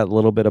talked about that a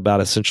little bit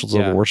about essentials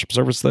of a worship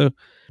service, though,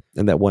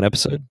 in that one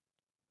episode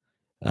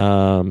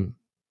that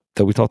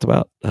we talked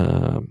about.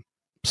 I'll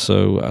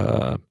see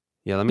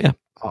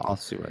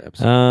what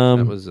episode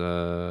that was.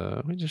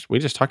 We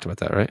just talked about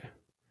that, right?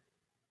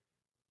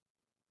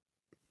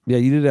 Yeah,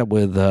 you did that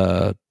with.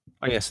 So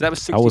that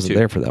was 62. I wasn't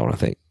there for that one, I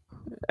think.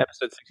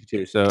 Episode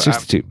 62. So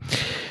 62.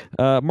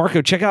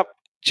 Marco, check out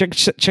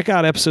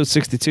episode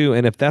 62,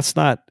 and if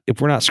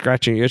we're not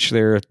scratching your itch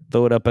there,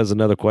 throw it up as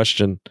another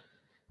question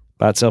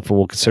by itself, and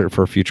we'll consider it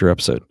for a future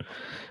episode.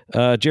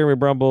 Jeremy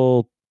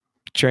Brumble,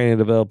 training and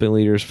developing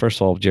leaders.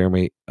 First of all,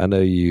 Jeremy, I know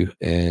you,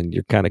 and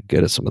you're kind of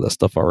good at some of that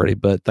stuff already,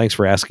 but thanks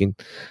for asking.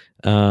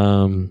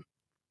 We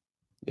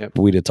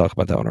did talk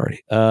about that one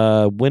already.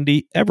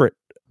 Wendy Everett.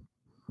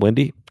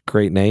 Wendy,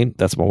 great name.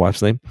 That's my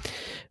wife's name.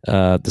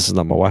 This is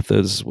not my wife,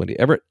 though. This is Wendy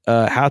Everett.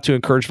 How to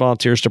encourage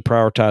volunteers to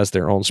prioritize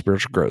their own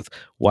spiritual growth.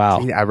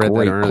 Wow. See, I read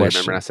that earlier.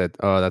 Remember, I said,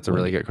 oh, that's a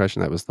really good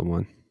question. That was the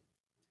one.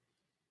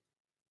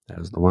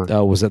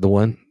 Oh, was that the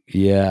one?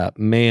 Yeah,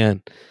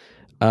 man.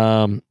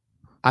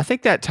 I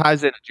think that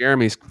ties into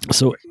Jeremy's.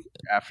 So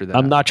after that,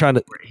 I'm not trying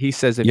to. He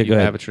says if you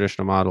have a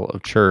traditional model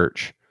of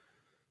church,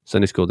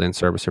 Sunday school, then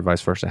service, or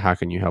vice versa, how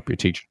can you help your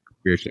teacher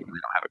spiritually when they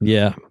don't have a?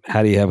 Yeah.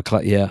 How do you have a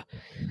class? Yeah.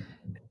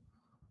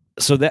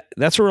 So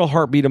that's a real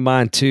heartbeat of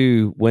mine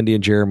too, Wendy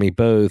and Jeremy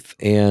both.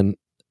 And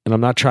I'm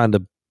not trying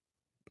to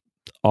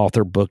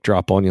author book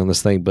drop on you on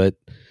this thing, but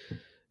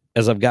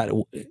so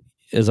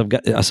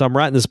I'm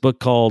writing this book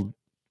called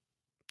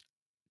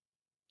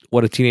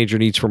What a Teenager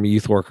Needs from a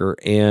Youth Worker,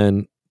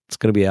 and it's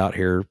going to be out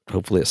here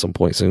hopefully at some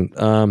point soon.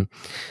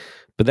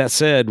 But that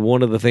said,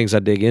 one of the things I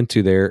dig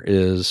into there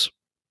is,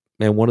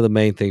 man, one of the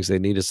main things they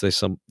need is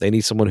they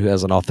need someone who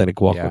has an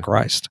authentic walk with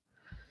Christ.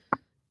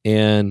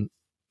 And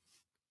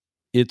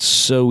it's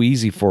so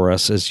easy for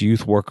us as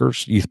youth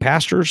workers, youth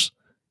pastors,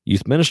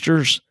 youth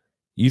ministers,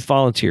 youth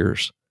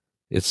volunteers.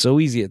 It's so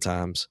easy at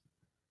times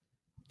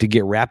to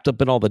get wrapped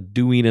up in all the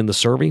doing and the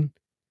serving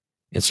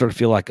and sort of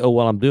feel like, oh,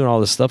 well, I'm doing all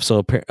this stuff,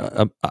 so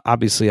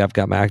obviously I've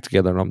got my act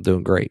together and I'm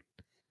doing great.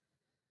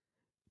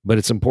 But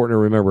it's important to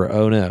remember,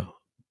 oh, no,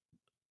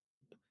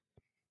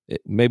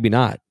 maybe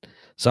not.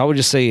 So I would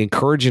just say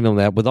encouraging them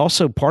that, but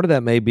also part of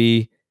that may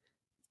be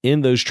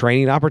in those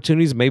training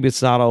opportunities. Maybe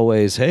it's not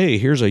always, hey,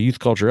 here's a youth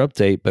culture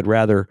update, but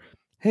rather,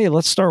 hey,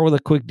 let's start with a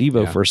quick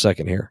Devo for a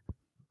second here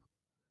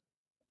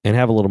and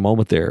have a little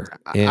moment there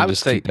and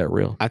just keep that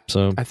real. I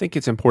think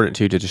it's important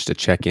too to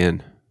check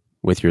in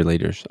with your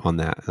leaders on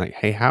that. Like,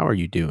 hey, how are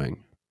you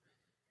doing?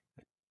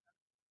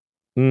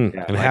 And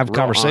have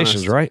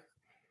conversations, right?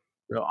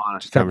 Real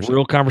honest conversations.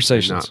 Real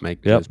conversations. Not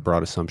make those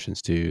broad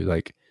assumptions too.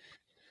 Like,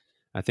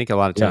 I think a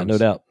lot of times, no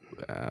doubt,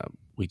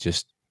 we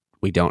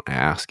don't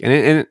ask,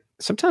 and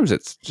sometimes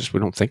it's just we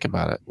don't think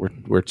about it.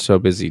 We're so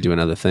busy doing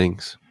other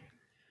things,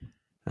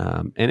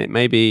 and it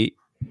may be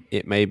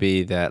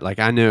that, like,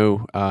 I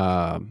know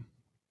a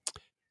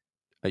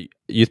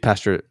youth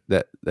pastor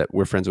that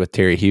we're friends with,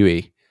 Terry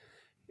Huey.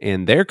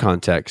 In their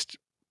context,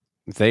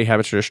 they have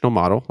a traditional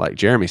model, like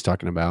Jeremy's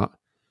talking about,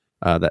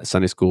 that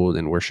Sunday school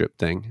and worship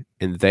thing,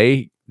 and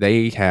they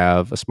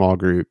have a small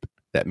group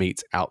that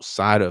meets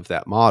outside of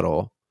that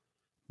model,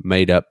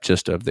 made up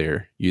just of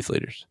their youth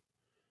leaders.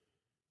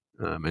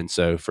 And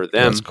so for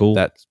them, That's cool.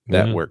 that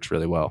Yeah. works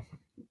really well.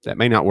 That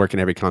may not work in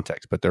every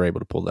context, but they're able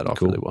to pull that off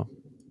Cool. really well.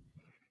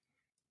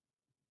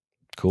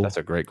 Cool. That's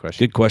a great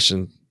question. Good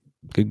question.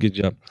 Good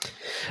job.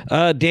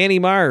 Danny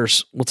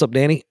Myers. What's up,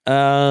 Danny?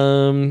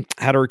 How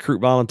to recruit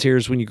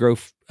volunteers when you grow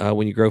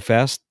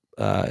fast.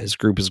 His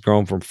group has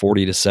grown from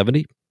 40 to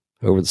 70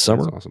 over the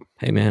summer. That's awesome.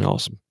 Hey man,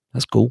 awesome.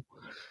 That's cool.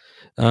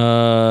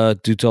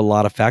 Due to a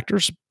lot of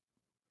factors,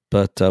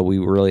 but we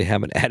really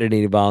haven't added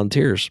any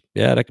volunteers.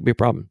 Yeah, that could be a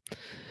problem.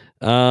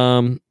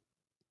 I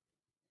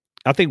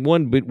think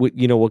one,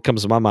 what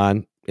comes to my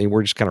mind, and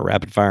we're just kind of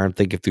rapid fire and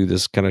thinking through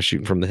this, kind of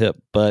shooting from the hip,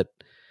 but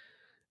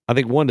I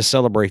think one, to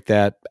celebrate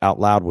that out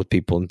loud with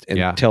people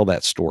and tell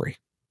that story.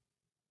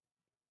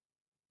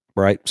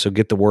 Right? So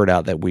get the word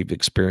out that we've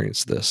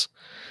experienced this.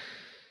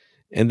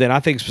 And then I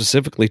think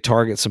specifically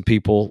target some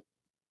people,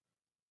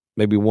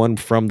 maybe one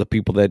from the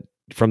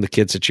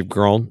kids that you've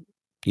grown,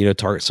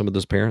 target some of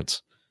those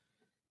parents.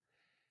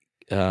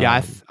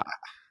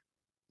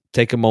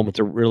 Take a moment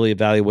to really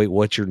evaluate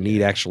what your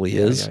need actually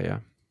is. Yeah.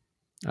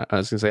 I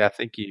was going to say, I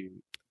think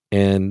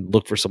and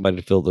look for somebody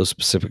to fill those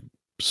specific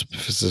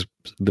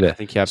I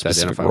think you have to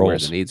identify roles. where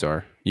the needs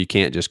are. You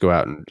can't just go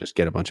out and just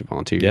get a bunch of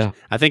volunteers. Yeah.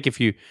 I think if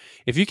you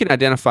can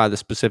identify the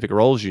specific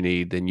roles you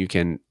need, then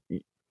you're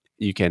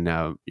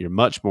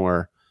much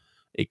more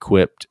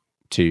equipped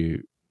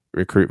to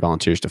recruit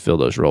volunteers to fill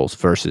those roles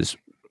versus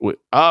we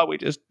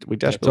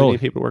desperately need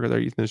people to work with our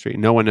youth ministry.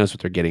 No one knows what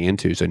they're getting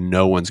into, so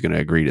no one's going to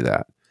agree to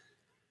that.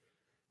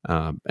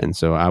 And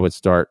so I would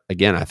start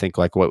again. I think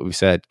like what we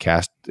said,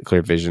 cast a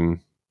clear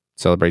vision,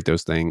 celebrate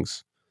those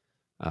things.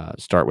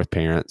 Start with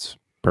parents,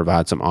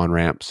 provide some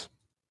on-ramps.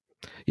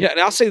 Yeah, and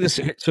I'll say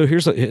this. So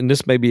and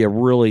this may be a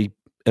really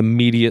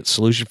immediate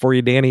solution for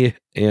you, Danny,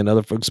 and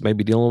other folks may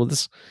be dealing with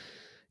this.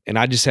 And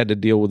I just had to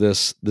deal with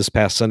this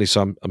past Sunday,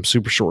 so I'm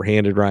super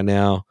short-handed right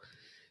now.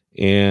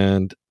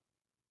 And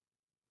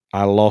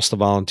I lost a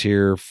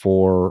volunteer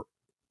for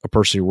a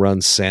person who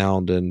runs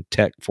sound and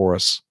tech for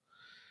us.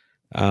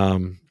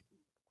 And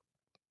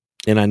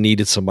I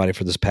needed somebody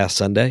for this past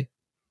Sunday.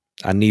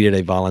 I needed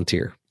a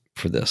volunteer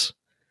for this.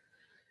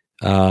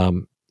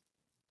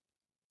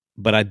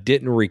 But I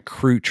didn't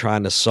recruit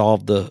trying to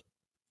solve the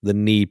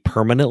need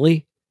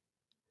permanently.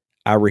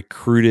 I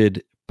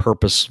recruited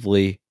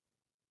purposefully,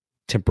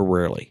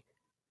 temporarily.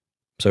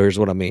 So here's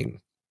what I mean.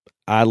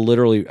 I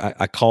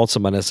called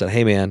somebody and said,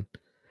 "Hey man,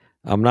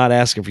 I'm not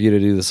asking for you to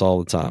do this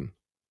all the time,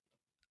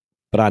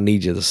 but I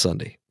need you this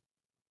Sunday.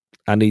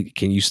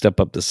 Can you step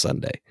up this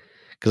Sunday?"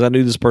 Because I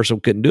knew this person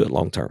couldn't do it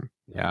long term.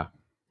 Yeah.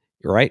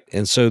 Right.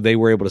 And so they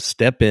were able to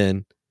step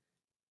in,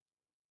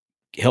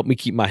 help me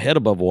keep my head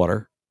above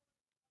water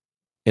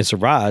and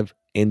survive.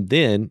 And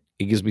then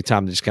it gives me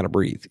time to just kind of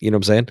breathe. You know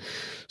what I'm saying?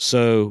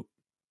 So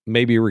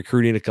maybe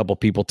recruiting a couple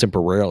people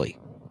temporarily,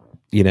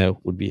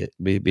 would be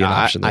an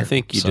option there. I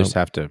think you just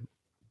have to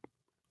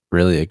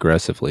really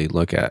aggressively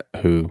look at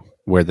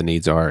where the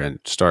needs are and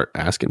start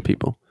asking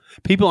people.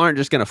 People aren't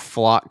just going to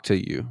flock to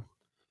you.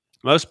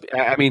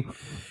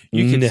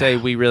 You can say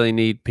we really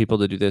need people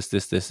to do this,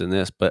 and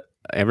this, but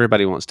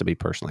everybody wants to be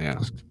personally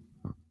asked.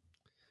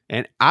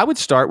 And I would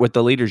start with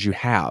the leaders you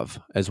have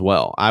as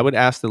well. I would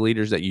ask the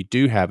leaders that you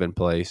do have in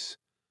place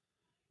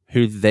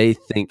who they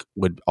think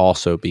would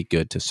also be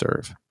good to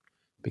serve,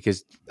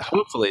 because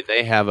hopefully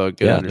they have a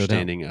good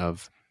understanding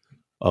of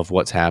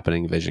what's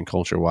happening vision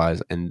culture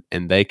wise, and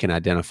they can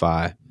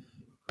identify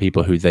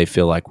people who they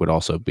feel like would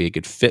also be a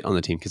good fit on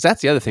the team. Because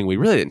that's the other thing we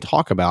really didn't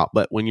talk about.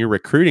 But when you're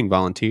recruiting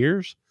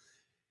volunteers,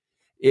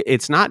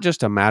 it's not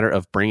just a matter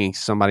of bringing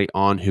somebody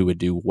on who would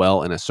do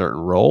well in a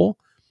certain role.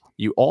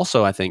 You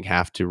also, I think,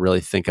 have to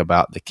really think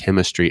about the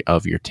chemistry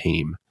of your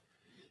team,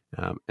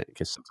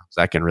 because sometimes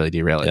that can really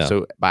derail it. Yeah.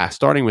 So by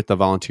starting with the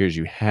volunteers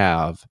you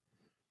have,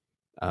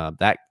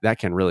 that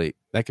can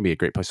be a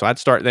great place. So I'd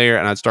start there,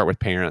 and I'd start with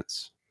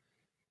parents,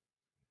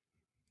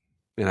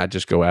 and I'd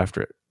just go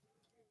after it.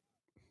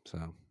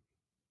 So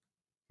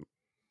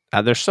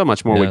there's so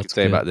much more we could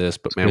say about this,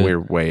 but man, we're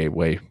way,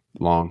 way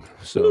long.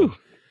 So. Woo.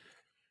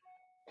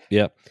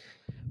 Yeah.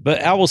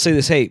 But I will say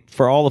this, hey,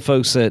 for all the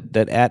folks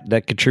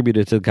that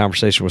contributed to the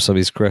conversation with some of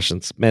these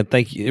questions, man,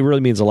 thank you. It really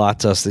means a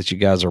lot to us that you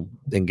guys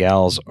and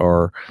gals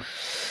are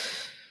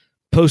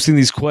posting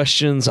these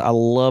questions. I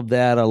love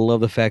that. I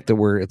love the fact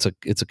that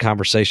it's a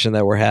conversation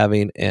that we're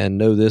having, and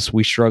know this,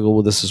 we struggle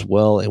with this as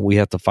well, and we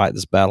have to fight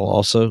this battle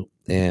also.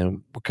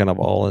 And we're kind of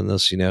all in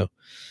this,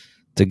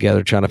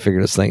 together trying to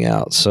figure this thing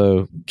out.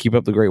 So keep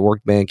up the great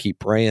work, man. Keep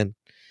praying.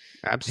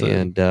 Absolutely.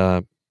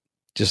 And,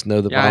 just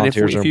know that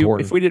volunteers are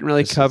important. If we didn't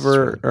really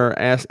cover or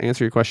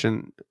answer your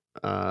question,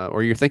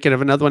 or you're thinking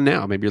of another one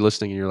now, maybe you're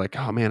listening and you're like,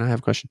 "Oh man, I have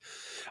a question."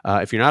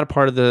 If you're not a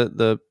part of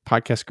the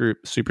podcast group,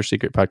 super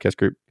secret podcast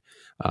group,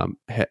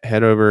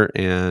 head over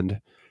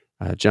and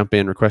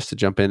request to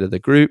jump into the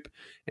group,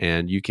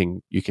 and you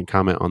can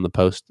comment on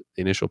the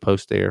initial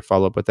post there.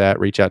 Follow up with that.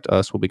 Reach out to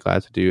us. We'll be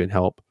glad to do and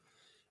help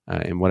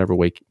in whatever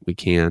way we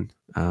can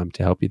to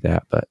help you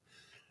that. But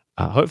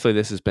hopefully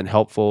this has been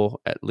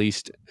helpful, at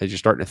least as you're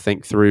starting to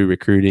think through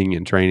recruiting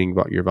and training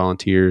about your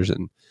volunteers,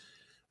 and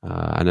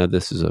I know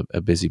this is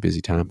a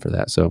busy time for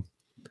that. So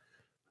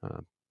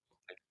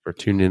for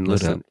tuning in,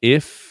 listen.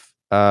 If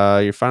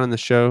you're finding the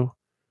show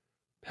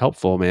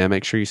helpful, man,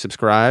 make sure you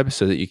subscribe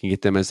so that you can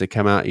get them as they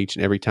come out each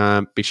and every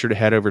time. Be sure to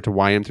head over to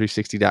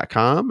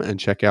ym360.com and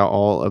check out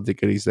all of the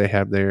goodies they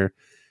have there.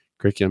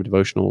 Curriculum,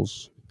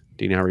 devotionals,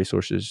 D&I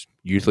resources,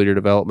 youth leader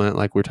development,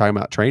 like we're talking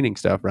about training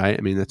stuff, right?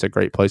 I mean, that's a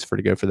great place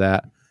to go for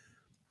that.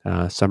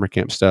 Summer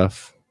camp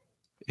stuff.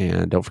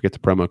 And don't forget the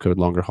promo code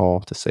Longer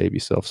Haul to save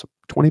yourself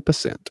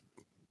 20%.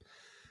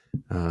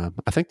 I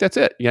think that's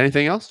it. You got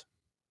anything else?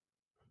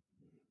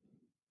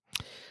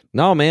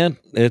 No, man.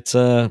 It's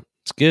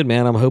good,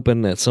 man. I'm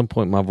hoping at some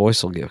point my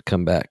voice will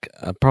come back.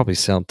 I probably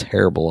sound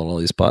terrible on all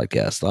these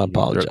podcasts. I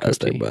apologize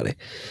to everybody.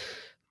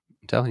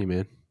 I'm telling you,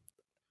 man.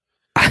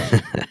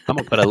 I'm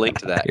gonna put a link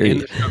to that in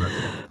the show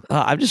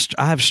notes.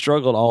 I have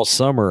struggled all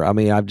summer. I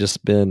mean, I've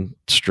just been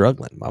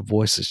struggling. My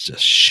voice is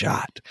just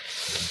shot.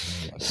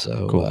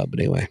 So, cool. But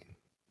anyway,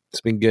 it's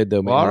been good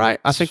though, man. Well, all right.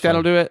 I think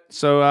that'll do it.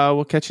 So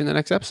we'll catch you in the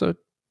next episode.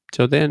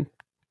 Till then,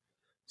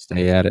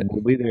 stay at it.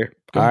 We'll be there.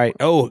 All right.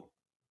 Oh,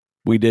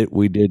 we did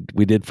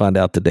find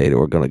out today that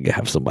we're going to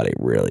have somebody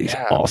really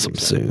awesome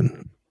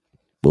soon.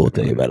 We'll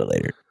tell you about it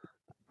later.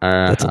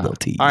 That's a little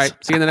tease. All right.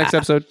 See you in the next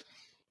episode.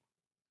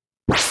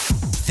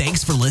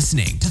 Thanks for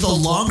listening to the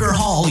Longer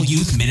Haul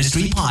Youth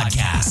Ministry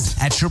Podcast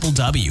at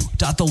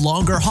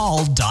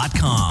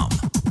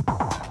www.thelongerhaul.com.